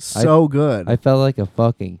was magnificent. so good. I felt like a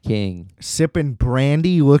fucking king. Sipping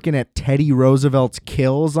brandy, looking at Teddy Roosevelt's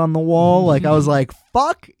kills on the wall, like I was like,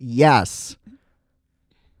 "Fuck yes."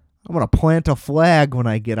 I'm going to plant a flag when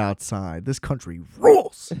I get outside. This country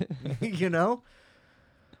rules. You know?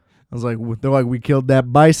 I was like, they're like, we killed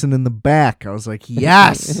that bison in the back. I was like,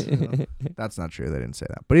 yes. That's not true. They didn't say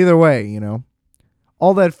that. But either way, you know,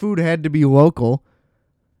 all that food had to be local.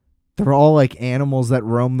 They're all like animals that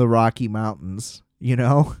roam the Rocky Mountains, you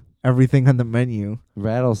know? Everything on the menu.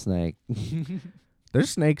 Rattlesnake.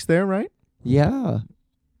 There's snakes there, right? Yeah.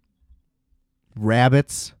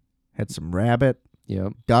 Rabbits. Had some rabbit.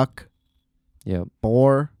 Yep. duck, Yep.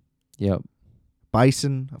 boar, Yep.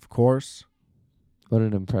 bison, of course. What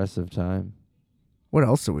an impressive time. What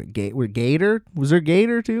else did we gator? Was there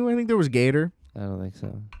gator too? I think there was gator. I don't think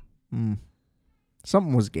so.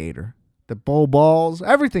 Something was gator. The bowl balls,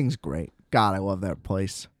 everything's great. God, I love that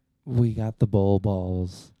place. We got the bowl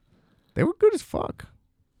balls. They were good as fuck.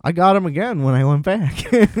 I got them again when I went back.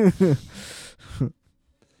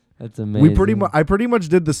 That's amazing. I pretty much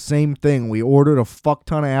did the same thing. We ordered a fuck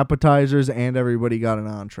ton of appetizers and everybody got an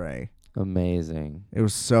entree. Amazing. It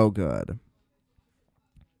was so good.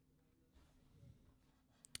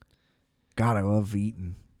 God, I love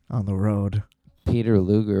eating on the road. Peter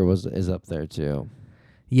Luger is up there too.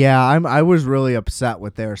 Yeah, I was really upset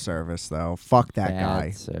with their service though. Fuck that Bad guy.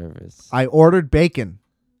 service. I ordered bacon.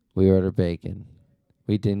 We ordered bacon.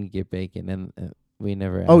 We didn't get bacon, and we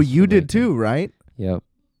never. Oh, asked you for did bacon. too, right? Yep,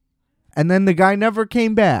 And then the guy never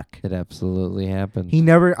came back. it absolutely happened.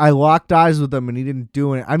 I locked eyes with him and he didn't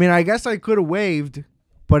do it. I mean, I guess I could have waved,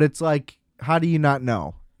 but it's like, how do you not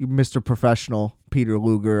know? You Mr. Professional, Peter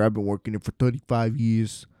Luger. I've been working here for 35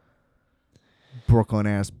 years. Brooklyn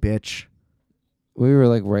ass bitch. We were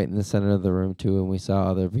like right in the center of the room too, and we saw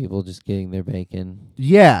other people just getting their bacon.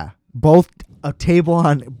 Yeah. A table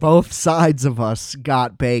on both sides of us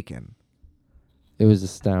got bacon. It was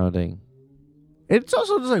astounding. It's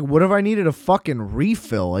also just like, what if I needed a fucking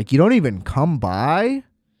refill? Like, you don't even come by?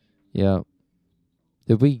 Yeah.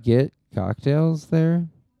 Did we get cocktails there?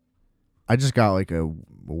 I just got like a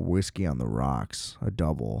whiskey on the rocks, a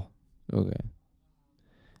double. Okay.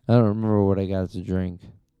 I don't remember what I got to drink.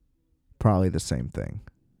 Probably the same thing.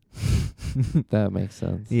 That makes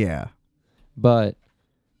sense. Yeah. But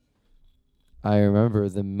I remember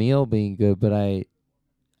the meal being good, but I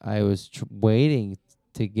was waiting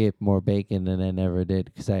to get more bacon, and I never did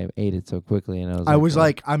because I ate it so quickly. And I was well,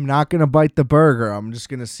 like, I'm not going to bite the burger. I'm just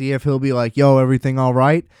going to see if he'll be like, yo, everything all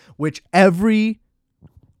right? Which every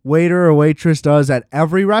waiter or waitress does at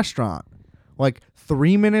every restaurant. Like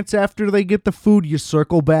 3 minutes after they get the food, you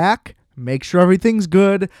circle back, make sure everything's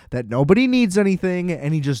good, that nobody needs anything,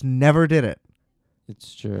 and he just never did it.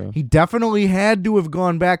 it's true. He definitely had to have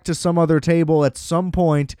gone back to some other table at some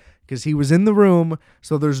point because he was in the room.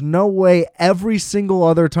 So there's no way every single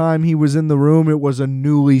other time he was in the room, it was a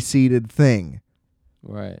newly seated thing.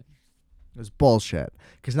 Right. It was bullshit.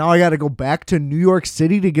 Because now I got to go back to New York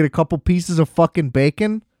City to get a couple pieces of fucking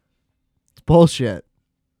bacon. It's bullshit.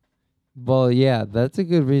 Well, yeah, that's a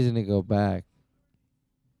good reason to go back.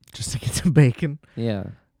 Just to get some bacon. Yeah.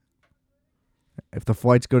 If the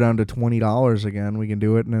flights go down to $20 again, we can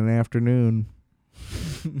do it in an afternoon.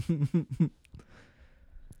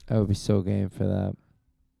 I would be so game for that.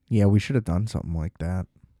 Yeah, we should have done something like that.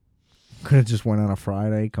 Could have just went on a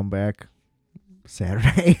Friday, come back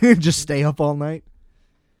Saturday, just stay up all night.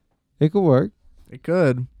 It could work. It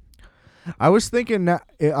could. I was thinking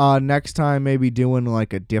next time maybe doing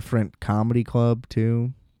like a different comedy club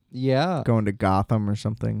too. Yeah. Going to Gotham or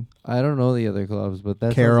something. I don't know the other clubs, but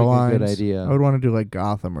that Caroline's. sounds like a good idea. I would want to do like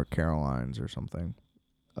Gotham or Caroline's or something.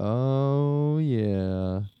 Oh,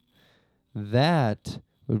 yeah. That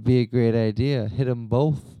would be a great idea. Hit them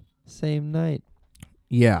both same night.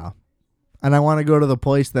 Yeah. And I want to go to the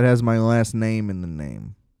place that has my last name in the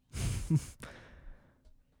name.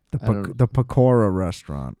 The Pecora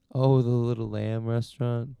restaurant. Oh, the Little Lamb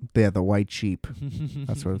restaurant. Yeah, the White Sheep.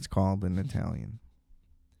 That's what it's called in Italian.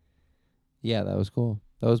 Yeah, that was cool.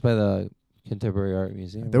 That was by the Contemporary Art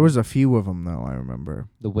Museum. There was a few of them, though, I remember.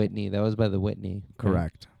 the Whitney. That was by the Whitney. right?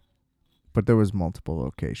 Correct. But there was multiple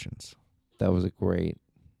locations. That was a great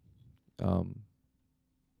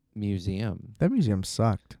museum. That museum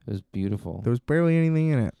sucked. It was beautiful. There was barely anything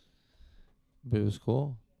in it. But it was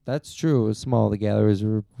cool. That's true. It was small. The galleries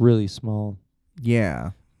were really small.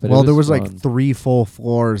 Yeah. But Well, it there was fun. like 3 full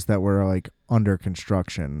floors that were like under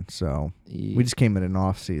construction, so Ye- we just came in an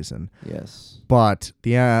off season. yes. But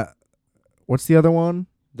what's the other one?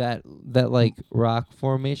 That like rock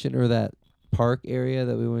formation or that park area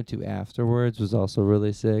that we went to afterwards was also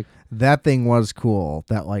really sick. That thing was cool.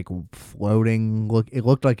 That like floating look. It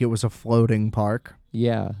looked like it was a floating park,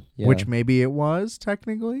 Yeah. Yeah. which maybe it was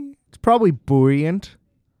technically. It's probably buoyant.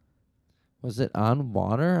 was it on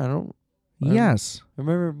water? I don't Yes.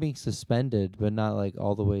 remember it being suspended, but not like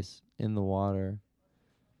all the way in the water.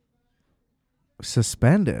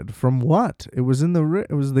 Suspended from what? It was in the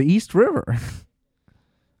it was the East River.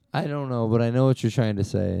 I don't know, but I know what you're trying to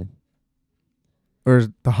say. Or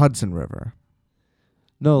the Hudson River.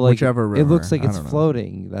 No, like Whichever river. it looks like I it's don't know.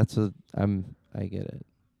 floating. That's what I get it.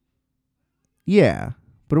 Yeah,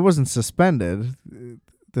 but it wasn't suspended.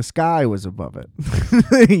 The sky was above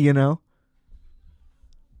it. You know?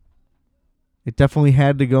 It definitely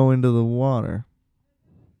had to go into the water.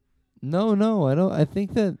 No, I don't. I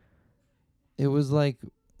think that it was like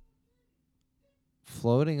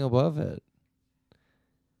floating above it.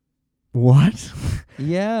 What?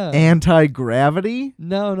 Yeah. Anti-gravity?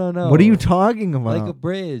 No. What are you talking about? Like a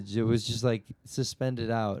bridge. It was just like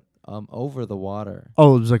suspended out over the water.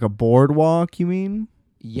 Oh, it was like a boardwalk, you mean?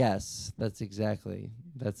 Yes, that's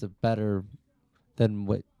a better than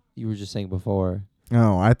what you were just saying before.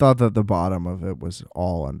 Oh, I thought that the bottom of it was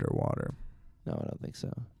all underwater. No, I don't think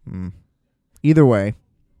so. Either way,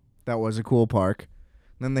 that was a cool park.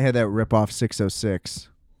 Then they had that rip-off 606,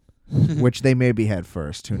 which they maybe had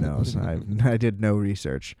first. Who knows? I did no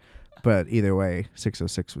research. But either way,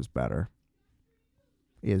 606 was better.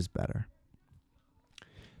 Is better.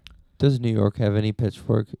 Does New York have any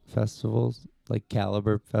pitchfork festivals, like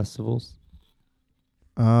caliber festivals?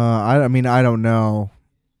 I mean, I don't know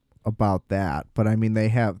about that, but I mean they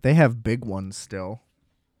have big ones still.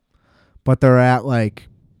 But they're at like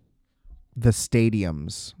the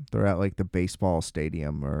stadiums. They're at like the baseball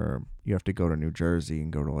stadium, or you have to go to New Jersey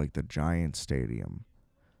and go to like the Giants Stadium.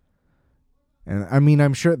 And I mean,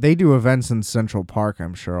 I'm sure they do events in Central Park,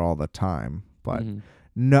 I'm sure, all the time. But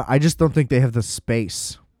no, I just don't think they have the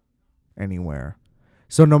space anywhere.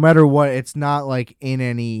 So no matter what, it's not like in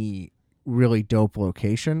any really dope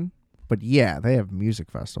location. But yeah, they have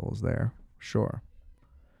music festivals there. Sure.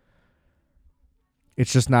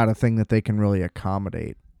 It's just not a thing that they can really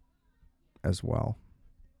accommodate as well.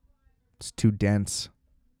 It's too dense.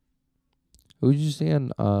 Who did you see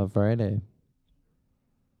on Friday?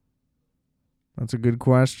 That's a good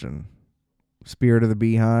question. Spirit of the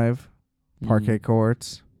Beehive, Parquet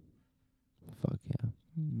Courts. Fuck yeah.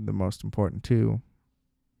 The most important two,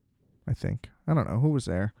 I think. I don't know. Who was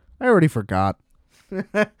there? I already forgot.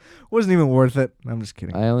 Wasn't even worth it. I'm just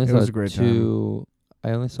kidding. I only It was a great time.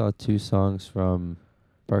 I only saw 2 songs from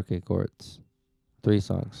Parquet Courts. 3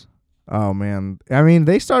 songs. Oh, man. I mean,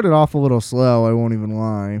 they started off a little slow. I won't even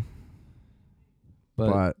lie.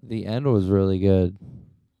 But the end was really good.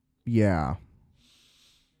 Yeah.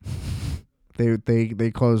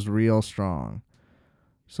 They closed real strong.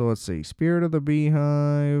 So let's see. Spirit of the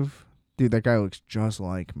Beehive. Dude, that guy looks just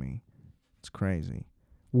like me. It's crazy.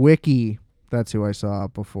 Wiki. That's who I saw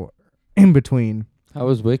before. In between. How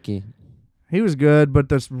was Wiki? He was good, but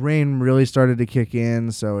this rain really started to kick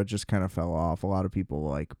in, so it just kind of fell off. A lot of people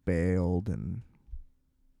like bailed, and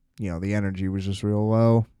the energy was just real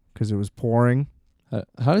low because it was pouring.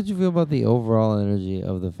 How did you feel about the overall energy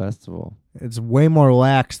of the festival? It's way more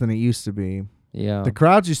lax than it used to be. Yeah. The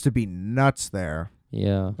crowds used to be nuts there.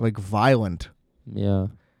 Yeah. Like violent. Yeah.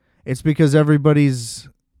 It's because everybody's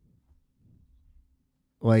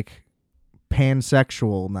like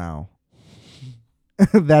pansexual now.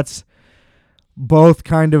 That's both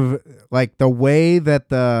kind of like the way that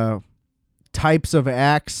the types of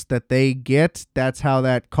acts that they get, that's how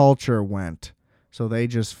that culture went. So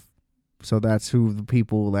that's who the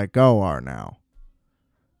people that go are now.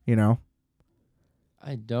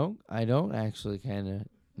 I don't actually kind of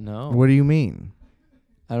know. What do you mean?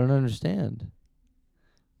 I don't understand.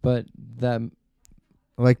 But that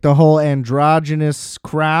Like the whole androgynous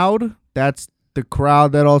crowd, that's the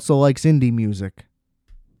crowd that also likes indie music.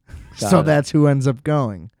 So that's who ends up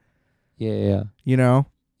going. Yeah.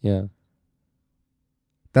 Yeah.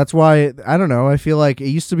 That's why, I don't know, I feel like it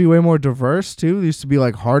used to be way more diverse, too. There used to be,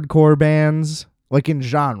 like, hardcore bands, like in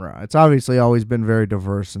genre. It's obviously always been very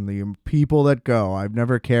diverse in the people that go. I've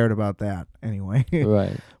never cared about that, anyway.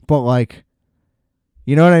 Right. But, like,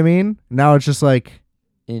 you know what I mean? Now it's just like...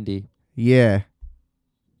 Indie. Yeah.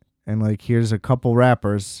 And, like, here's a couple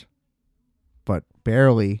rappers, but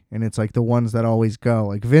barely. And it's, like, the ones that always go.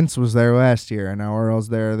 Like, Vince was there last year, and now Earl's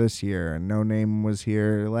there this year, and No Name was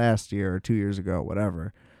here last year or 2 years ago,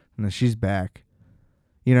 whatever. And then she's back.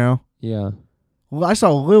 Yeah. Well, I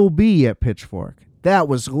saw Lil B at Pitchfork. That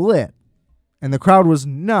was lit. And the crowd was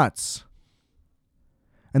nuts.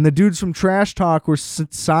 And the dudes from Trash Talk were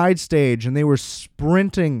side stage, and they were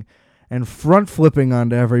sprinting and front flipping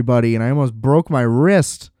onto everybody, and I almost broke my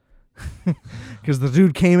wrist because the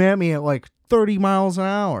dude came at me at like 30 miles an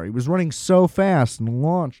hour. He was running so fast and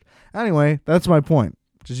launched. Anyway, that's my point.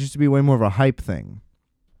 It just used to be way more of a hype thing.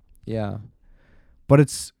 Yeah. But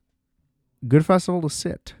it's a good festival to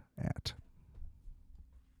sit at.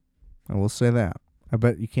 I will say that. I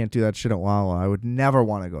bet you can't do that shit at Lolla. I would never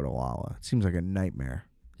want to go to Lolla. It seems like a nightmare.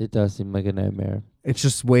 It does seem like a nightmare. It's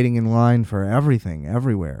just waiting in line for everything,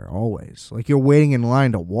 everywhere, always. Like you're waiting in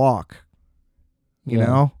line to walk. You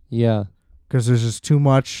know? Yeah. Because there's just too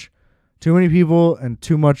many people and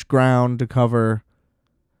too much ground to cover.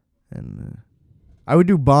 And I would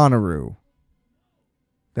do Bonnaroo.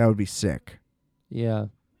 That would be sick. Yeah.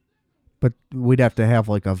 But we'd have to have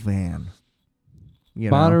like a van. You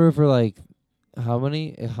know? Bonnaroo for like how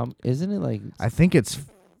many? Isn't it like I think it's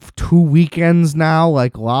 2 weekends now,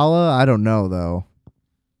 like Lala. I don't know though.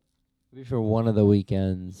 maybe for one of the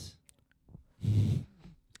weekends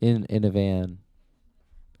in a van?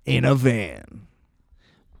 In a van.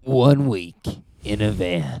 1 week in a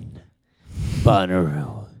van.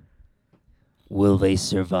 Bonnaroo. Will they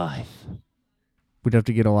survive? We'd have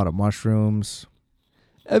to get a lot of mushrooms.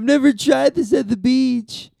 I've never tried this at the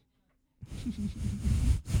beach.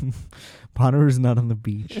 Bonnaroo's not on the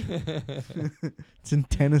beach. It's in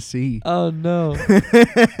Tennessee. Oh no.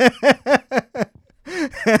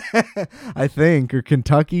 I think, or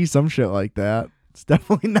Kentucky, some shit like that. It's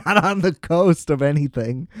definitely not on the coast of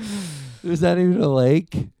anything. There's not even a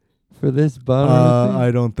lake for this Bonnaroo thing?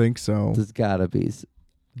 I don't think so. There's gotta be.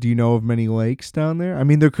 Do you know of many lakes down there? I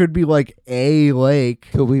mean, there could be like a lake.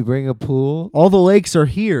 Could we bring a pool? All the lakes are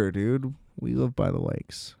here, dude. We live by the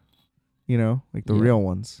lakes. You know, like the Yeah. real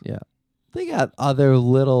ones. Yeah. They got other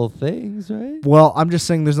little things, right? Well, I'm just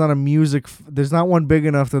saying there's not a music there's not one big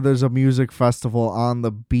enough that there's a music festival on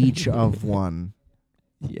the beach of one.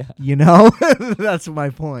 Yeah. You know? That's my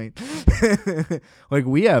point. Like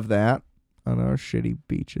we have that on our shitty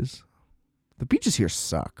beaches. The beaches here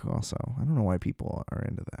suck also. I don't know why people are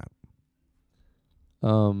into that.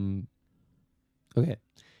 Okay.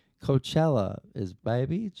 Coachella is by a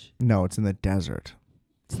beach? No, it's in the desert.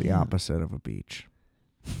 It's the Yeah. opposite of a beach.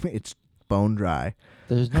 It's bone dry.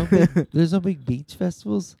 There's no big beach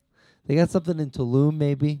festivals? They got something in Tulum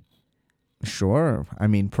maybe? Sure. I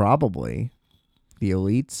mean, probably. The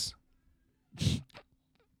Elites.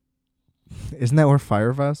 Isn't that where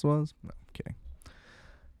Firefest was? No, I'm kidding.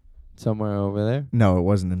 Somewhere over there? No, it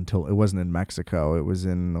wasn't in Mexico. It was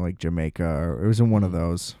in like Jamaica, or it was in one of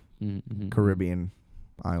those Mm-hmm. Caribbean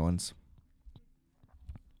islands.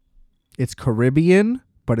 It's Caribbean,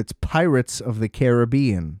 but it's Pirates of the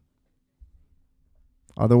Caribbean.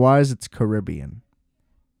 Otherwise, it's Caribbean.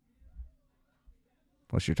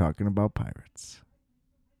 Unless you're talking about pirates.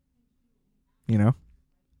 You know?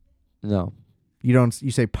 No.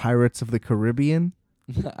 You say Pirates of the Caribbean?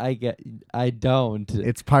 I don't.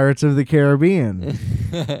 It's Pirates of the Caribbean.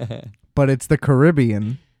 But it's the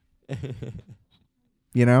Caribbean,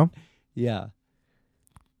 you know? Yeah.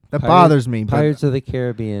 That Pirate- bothers me. But Pirates of the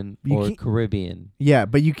Caribbean You or can't- Caribbean. yeah,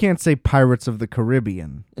 but you can't say Pirates of the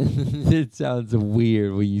Caribbean. It sounds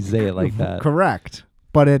weird when you say it like that. Correct.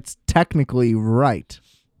 But it's technically right.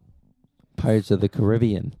 Pirates of the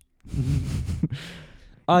Caribbean.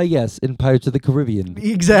 Yes, in Pirates of the Caribbean.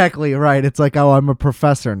 Exactly right. It's like, oh, I'm a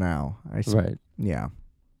professor now. Right. Yeah.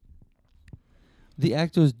 The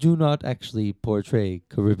actors do not actually portray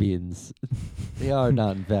Caribbeans. They are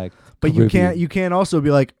not, in fact. But you can't also be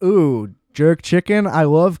like, ooh, jerk chicken. I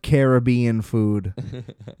love Caribbean food.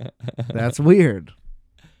 That's weird.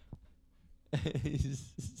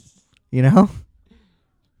 You know?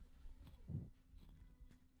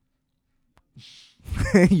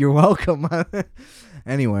 You're welcome.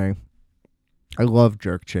 Anyway, I love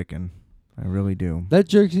jerk chicken. I really do. That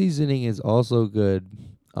jerk seasoning is also good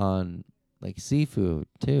on like seafood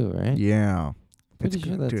too, right? Yeah. It's Pretty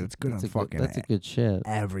sure good, that's dude. It's good on that's a fucking that's a good shit.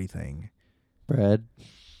 everything. Bread.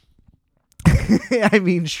 I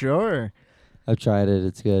mean, sure. I've tried it.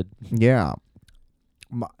 It's good. Yeah.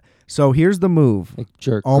 So here's the move. Like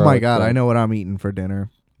jerk. Oh my garlic God, I bread. know what I'm eating for dinner.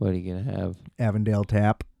 What are you gonna have? Avondale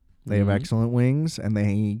Tap. They have Mhm. excellent wings, and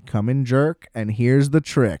they come in jerk. And here's the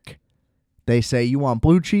trick. They say, you want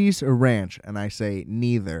blue cheese or ranch? And I say,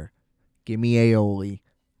 neither. Give me aioli.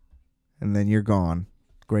 And then you're gone.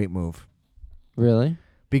 Great move. Really?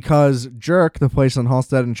 Because Jerk, the place on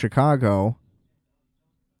Halstead in Chicago,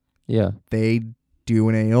 Yeah. they do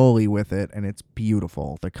an aioli with it, and it's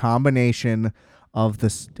beautiful. The combination of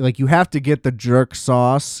this, like, you have to get the Jerk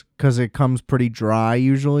sauce because it comes pretty dry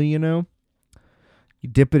usually, you know? You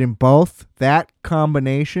dip it in both. That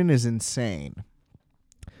combination is insane.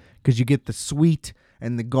 Because you get the sweet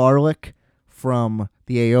and the garlic from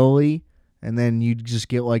the aioli, and then you just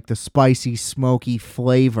get, like, the spicy, smoky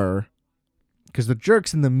flavor. Because the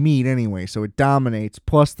jerk's in the meat anyway, so it dominates,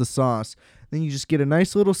 plus the sauce. Then you just get a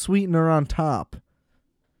nice little sweetener on top.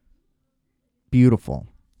 Beautiful.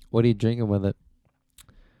 What are you drinking with it?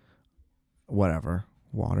 Whatever.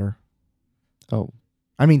 Water. Oh.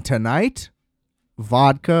 I mean, tonight,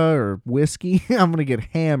 vodka or whiskey, I'm going to get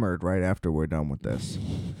hammered right after we're done with this.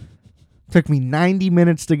 Took me 90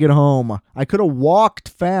 minutes to get home. I could have walked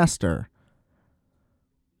faster.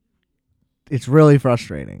 It's really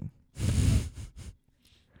frustrating.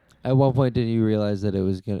 At what point did you realize that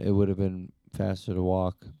it would have been faster to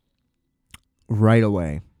walk. Right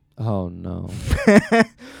away. Oh no.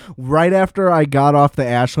 Right after I got off the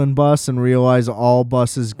Ashland bus and realized all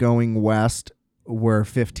buses going west were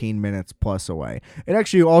 15 minutes plus away. It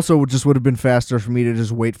actually also just would have been faster for me to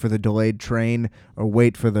just wait for the delayed train or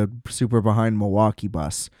wait for the super behind Milwaukee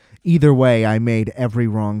bus. Either way, I made every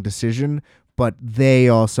wrong decision, but they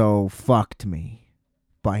also fucked me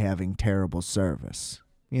by having terrible service.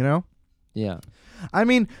 You know? Yeah. I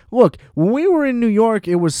mean, look, when we were in New York,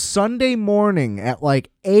 it was Sunday morning at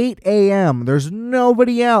like 8 a.m. There's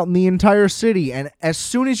nobody out in the entire city. And as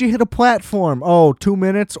soon as you hit a platform, 2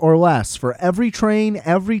 minutes or less for every train,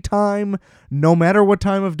 every time, no matter what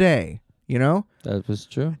time of day, you know? That was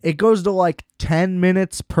true. It goes to like 10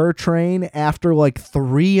 minutes per train after like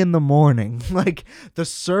 3 in the morning. Like, the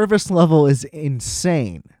service level is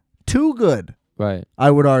insane. Too good, Right. I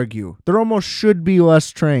would argue. There almost should be less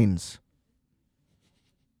trains.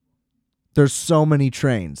 There's so many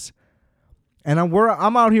trains. And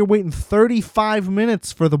I'm out here waiting 35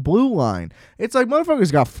 minutes for the blue line. It's like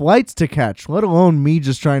motherfuckers got flights to catch, let alone me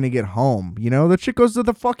just trying to get home. You know, that shit goes to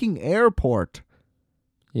the fucking airport.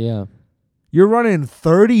 Yeah. You're running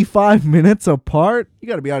 35 minutes apart? You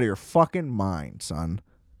got to be out of your fucking mind, son.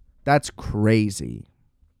 That's crazy.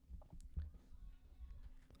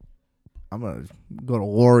 I'm going to go to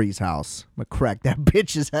Lori's house. I'm going to crack that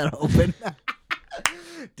bitch's head open.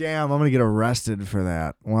 Damn, I'm going to get arrested for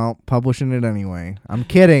that. Well, publishing it anyway. I'm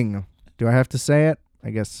kidding. Do I have to say it?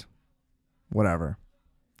 I guess. Whatever.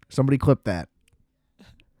 Somebody clip that.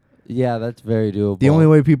 Yeah, that's very doable. The only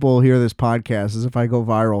way people will hear this podcast is if I go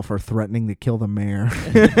viral for threatening to kill the mayor.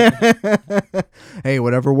 Hey,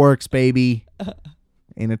 whatever works, baby.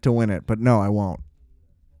 In it to win it. But no, I won't.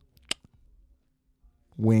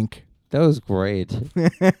 Wink. That was great.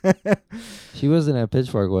 She wasn't at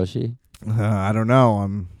Pitchfork, was she? I don't know.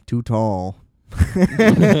 I'm too tall.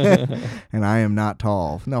 And I am not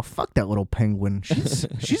tall. No, fuck that little penguin.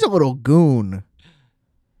 She's a little goon.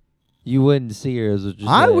 You wouldn't see her as what you're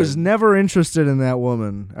I saying. was never interested in that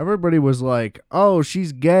woman. Everybody was like, oh,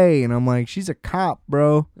 she's gay. And I'm like, she's a cop,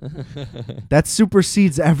 bro. That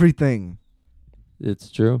supersedes everything.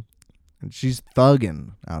 It's true. And she's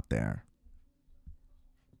thugging out there.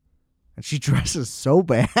 And she dresses so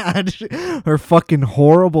bad. Her fucking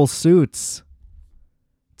horrible suits.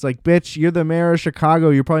 It's like, bitch, you're the mayor of Chicago.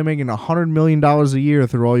 You're probably making $100 million a year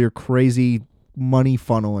through all your crazy money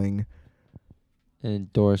funneling.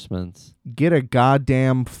 Endorsements. Get a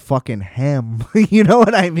goddamn fucking hem. You know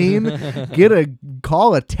what I mean?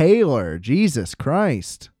 Call a tailor. Jesus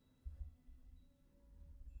Christ.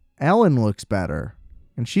 Ellen looks better.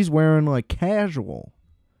 And she's wearing like casual.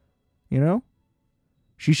 You know?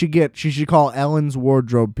 She should call Ellen's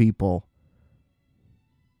wardrobe people.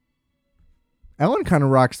 Ellen kind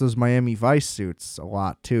of rocks those Miami Vice suits a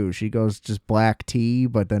lot too. She goes just black tee,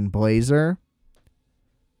 but then blazer.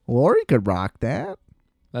 Lori could rock that.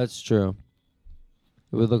 That's true.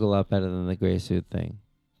 It would look a lot better than the gray suit thing.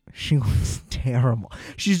 She looks terrible.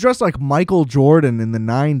 She's dressed like Michael Jordan in the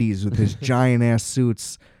 90s with his giant ass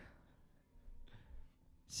suits.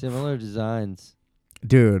 Similar designs.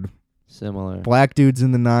 Dude, Similar. black dudes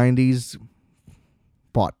in the 90s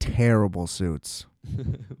bought terrible suits.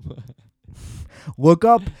 Look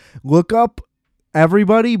up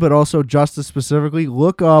everybody, but also Justice specifically.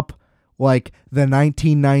 Look up like the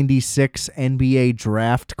 1996 NBA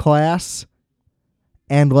draft class.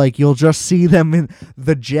 And like you'll just see them in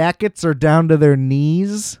the jackets are down to their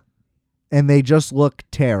knees and they just look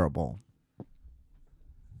terrible.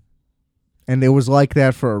 And it was like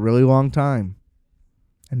that for a really long time.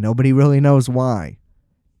 And nobody really knows why.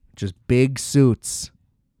 Just big suits.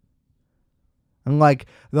 And like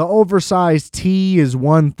the oversized tee is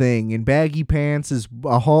one thing and baggy pants is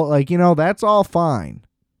a whole, like, you know, that's all fine.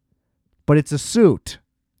 But it's a suit.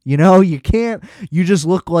 You know, you just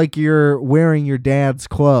look like you're wearing your dad's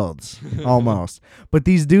clothes almost. But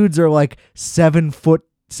these dudes are like 7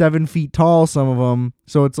 feet tall, some of them.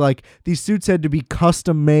 So it's like these suits had to be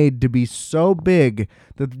custom made to be so big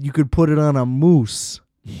that you could put it on a moose.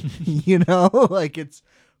 You know, like it's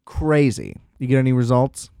crazy. You get any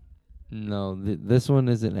results? No, this one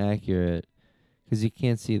isn't accurate because you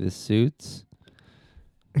can't see the suits.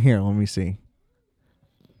 Here, let me see.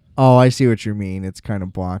 Oh, I see what you mean. It's kind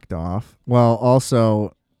of blocked off. Well,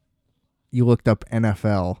 also, you looked up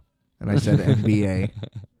NFL, and I said NBA.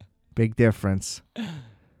 Big difference.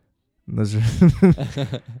 Those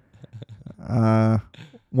are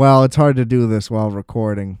well, it's hard to do this while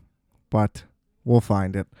recording, but we'll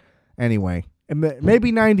find it. Anyway,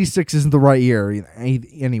 maybe 96 isn't the right year.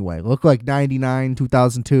 Anyway, look like 99,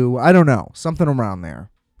 2002. I don't know. Something around there.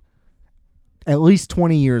 at least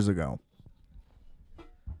 20 years ago.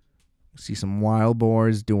 See some wild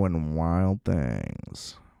boars doing wild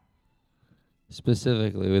things.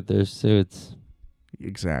 Specifically with their suits.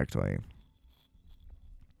 Exactly.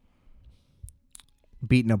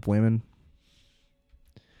 Beating up women.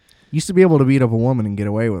 Used to be able to beat up a woman and get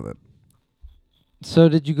away with it. So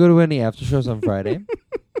did you go to any after shows on Friday?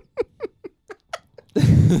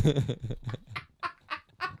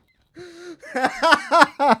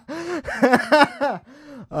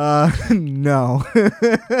 No.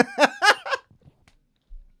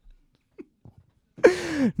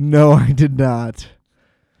 No, I did not.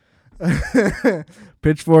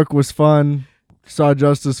 Pitchfork was fun. Saw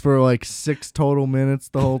Justice for like 6 total minutes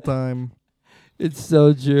the whole time. It's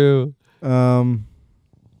so true. Um,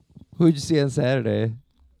 Who'd you see on Saturday?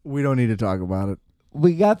 we don't need to talk about it.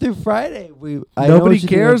 We got through Friday. Nobody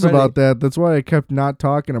cares about that. That's why I kept not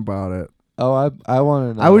talking about it. Oh, I want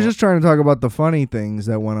to know. I was just trying to talk about the funny things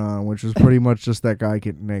that went on, which was pretty much just that guy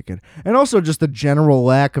getting naked. And also just the general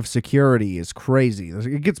lack of security is crazy.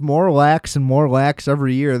 It gets more lax and more lax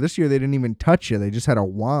every year. This year they didn't even touch you. They just had a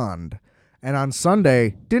wand. And on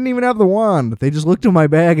Sunday, didn't even have the wand. They just looked in my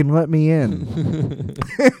bag and let me in.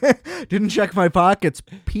 Didn't check my pockets,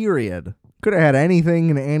 period. Could have had anything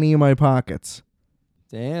in any of my pockets.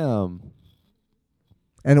 Damn.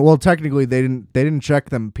 And well, technically they didn't check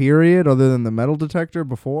them, period, other than the metal detector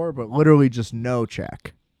before, but literally just no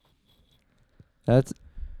check. That's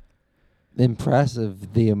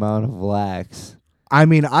impressive, the amount of lax. I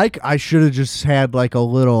mean, I should have just had like a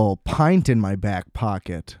little pint in my back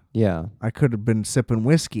pocket. Yeah. I could have been sipping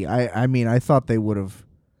whiskey. I mean, I thought they would have.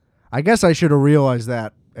 I guess I should have realized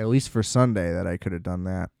that, at least for Sunday, that I could have done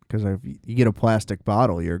that. Because if you get a plastic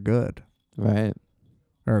bottle, you're good. Right.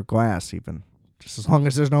 Or a glass, even. Just as long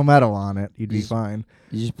as there's no metal on it, you'd be fine.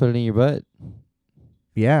 You just put it in your butt.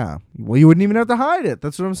 Yeah. Well, you wouldn't even have to hide it.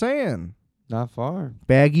 That's what I'm saying. Not far.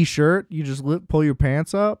 Baggy shirt, you just pull your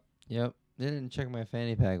pants up. Yep. They didn't check my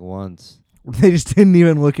fanny pack once. They just didn't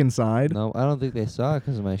even look inside. No, I don't think they saw it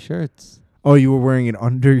because of my shirts. Oh, you were wearing it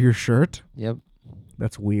under your shirt? Yep.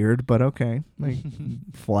 That's weird, but okay. Like,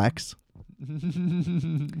 flex.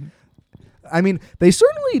 I mean, they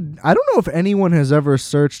certainly... I don't know if anyone has ever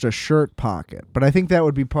searched a shirt pocket, but I think that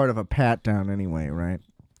would be part of a pat-down anyway, right?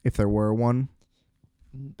 If there were one.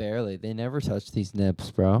 Barely. They never touch these nips,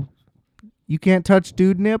 bro. You can't touch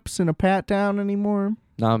dude nips in a pat-down anymore?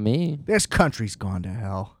 Not me. This country's gone to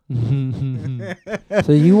hell.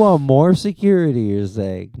 So you want more security, you're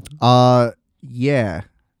saying? Yeah.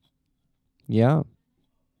 Yeah.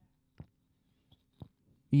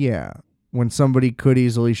 Yeah. When somebody could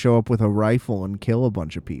easily show up with a rifle and kill a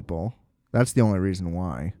bunch of people. That's the only reason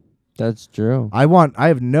why. That's true. I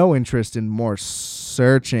have no interest in more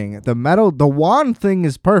searching. The wand thing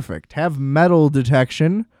is perfect. Have metal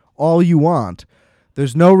detection all you want.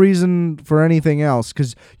 There's no reason for anything else,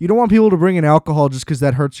 because you don't want people to bring in alcohol just because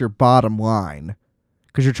that hurts your bottom line,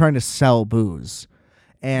 because you're trying to sell booze.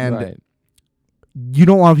 And right. You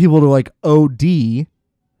don't want people to like OD.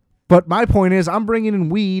 But my point is, I'm bringing in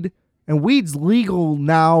weed, and weed's legal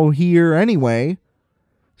now here anyway.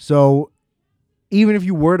 So even if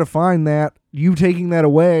you were to find that, you taking that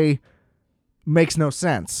away makes no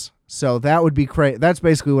sense. So that would be crazy. That's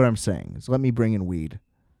basically what I'm saying. Is let me bring in weed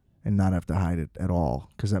and not have to hide it at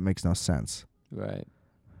all, because that makes no sense. Right.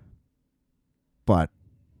 But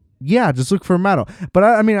yeah, just look for metal. But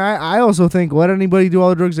I mean, I also think let anybody do all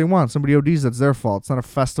the drugs they want. Somebody ODs, that's their fault. It's not a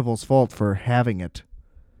festival's fault for having it.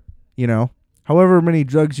 You know, however many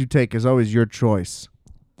drugs you take is always your choice.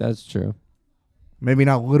 That's true. Maybe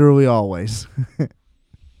not literally always.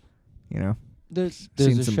 You know, There's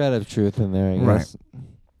Seen a some- shred of truth in there, I Right. guess.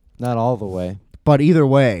 Not all the way. but either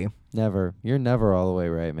way, Never. You're never all the way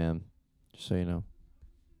right, man. Just so you know.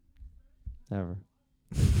 Never.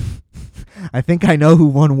 I think I know who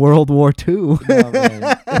won World War II. No,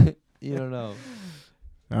 man. You don't know.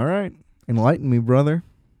 All right, enlighten me, brother.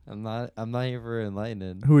 I'm not here for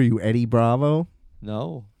enlightening. Who are you, Eddie Bravo?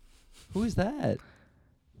 No. Who is that?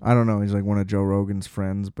 I don't know. He's like one of Joe Rogan's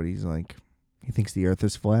friends, but he thinks the Earth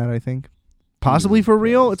is flat. I think. Possibly Jesus for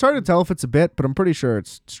real. Christ. It's hard to tell if it's a bit, but I'm pretty sure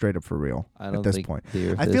it's straight up for real I don't at this think point. the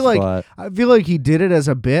Earth I is feel like flat. I feel like he did it as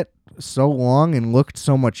a bit so long and looked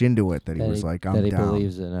so much into it that he was like, I'm that he down.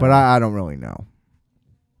 believes it. But I don't really know.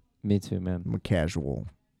 Me too, man. I'm a casual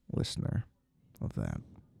listener of that.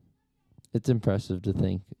 It's impressive to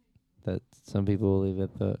think that some people believe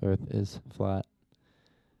that the Earth is flat.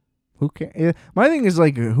 Who cares? My thing is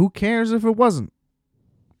like, who cares if it wasn't?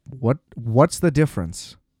 What's the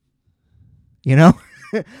difference? You know,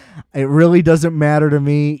 it really doesn't matter to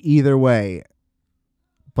me either way.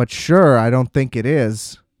 But sure, I don't think it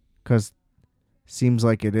is, because seems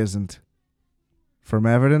like it isn't from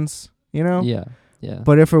evidence, you know? Yeah.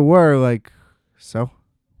 But if it were, like, so?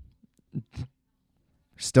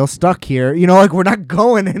 Still stuck here. You know, like, we're not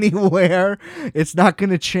going anywhere. It's not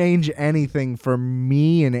going to change anything for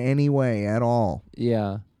me in any way at all.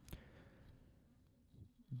 Yeah.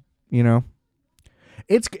 You know?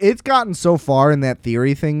 It's gotten so far in that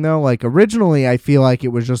theory thing, though. Like, originally, I feel like it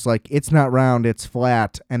was just like, it's not round, it's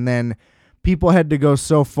flat. And then people had to go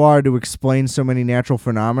so far to explain so many natural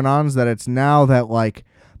phenomenons that it's now that, like,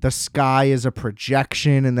 the sky is a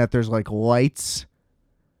projection and that there's, like, lights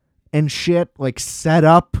and shit, like, set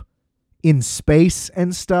up in space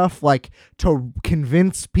and stuff, like, to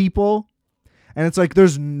convince people. And it's like,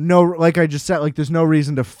 there's no, like I just said, like, there's no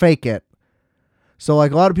reason to fake it. So,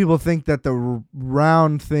 like, a lot of people think that the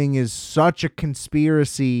round thing is such a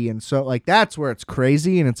conspiracy, and so, like, that's where it's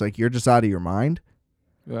crazy, and it's like, you're just out of your mind.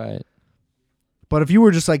 Right. But if you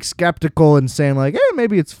were just, like, skeptical and saying, like,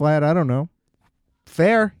 maybe it's flat, I don't know.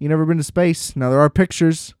 Fair. You never been to space. Now, there are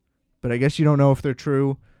pictures, but I guess you don't know if they're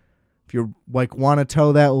true. If you, like, want to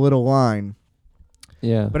toe that little line.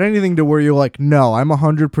 Yeah. But anything to where you're like, no, I'm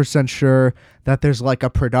 100% sure that there's, like, a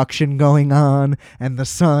production going on and the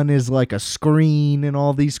sun is like a screen and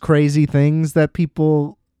all these crazy things that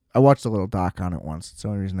people... I watched a little doc on it once. It's the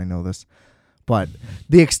only reason I know this. But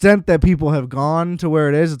the extent that people have gone to where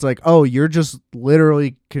it is, it's like, oh, you're just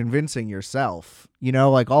literally convincing yourself. You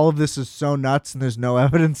know, like, all of this is so nuts and there's no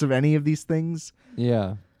evidence of any of these things.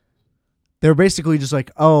 Yeah. They're basically just like,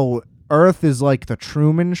 oh, Earth is like the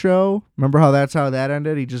Truman Show. Remember how that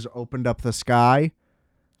ended? He just opened up the sky.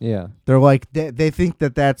 Yeah. They're like, they think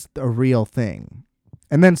that that's a real thing.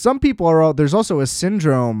 And then some people are, there's also a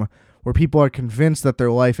syndrome where people are convinced that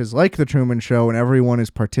their life is like the Truman Show and everyone is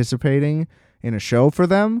participating in a show for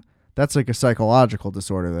them. That's like a psychological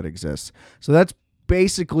disorder that exists. So that's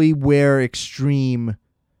basically where extreme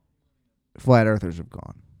flat earthers have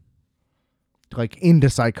gone. Like, into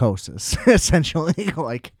psychosis, essentially.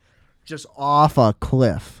 Like, just off a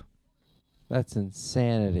cliff. That's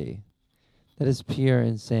insanity. That is pure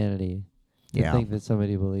insanity. To think that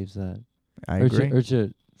somebody believes that. I agree.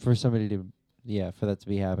 For somebody to, for that to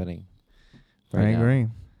be happening. I agree.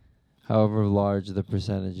 However large the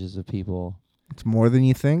percentages of people. It's more than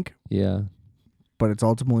you think. Yeah. But it's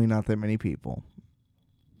ultimately not that many people.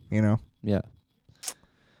 You know? Yeah.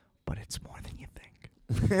 But it's more than you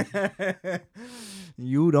think.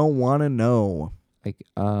 You don't want to know. Like,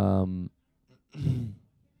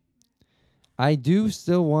 I do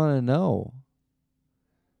still want to know.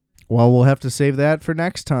 Well, we'll have to save that for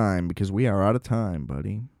next time because we are out of time,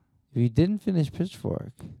 buddy. If you didn't finish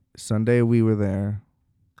Pitchfork. Sunday we were there.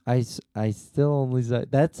 I still only saw...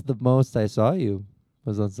 That's the most I saw you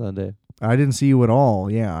was on Sunday. I didn't see you at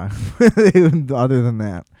all, yeah. Other than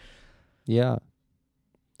that. Yeah.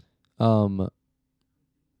 What'd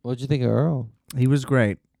you think of Earl? He was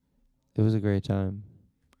great. It was a great time.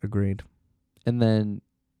 Agreed. And then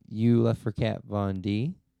you left for Kat Von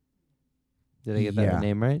D. Did I get that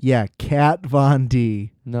name right? Yeah, Kat Von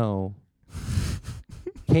D. No.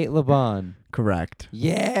 Kate LeBon. Correct.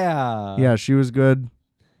 Yeah. Yeah, she was good.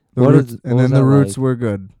 The What Roots, is- and what then was the that Roots like? were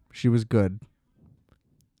good. She was good.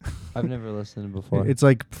 I've never listened before. It's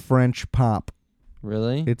like French pop.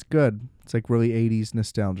 Really? It's good. It's like really 80s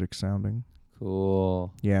nostalgic sounding.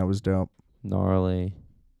 Cool. Yeah, it was dope. Gnarly.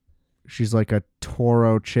 She's like a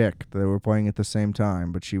Toro chick that they were playing at the same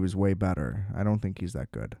time, but she was way better. I don't think he's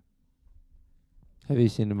that good. Have you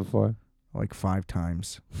seen him before? Like 5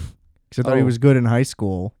 times. Because I thought he Oh. was good in high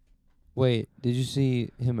school. Wait, did you see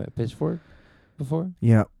him at Pitchfork before?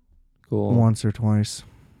 Yeah, Cool. once or twice.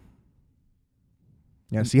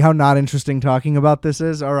 Yeah, see how not interesting talking about this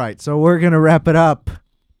is? All right, so we're going to wrap it up.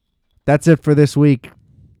 That's it for this week.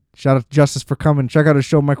 Shout out to Justice for coming. Check out his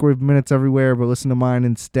show, Microwave Minutes, everywhere, but listen to mine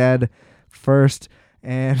instead first.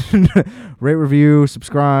 And rate, review,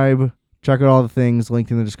 subscribe. Check out all the things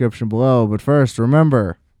linked in the description below. But first,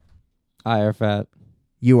 remember, I are fat.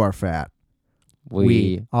 you are fat.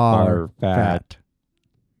 We are fat.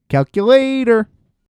 Calculator.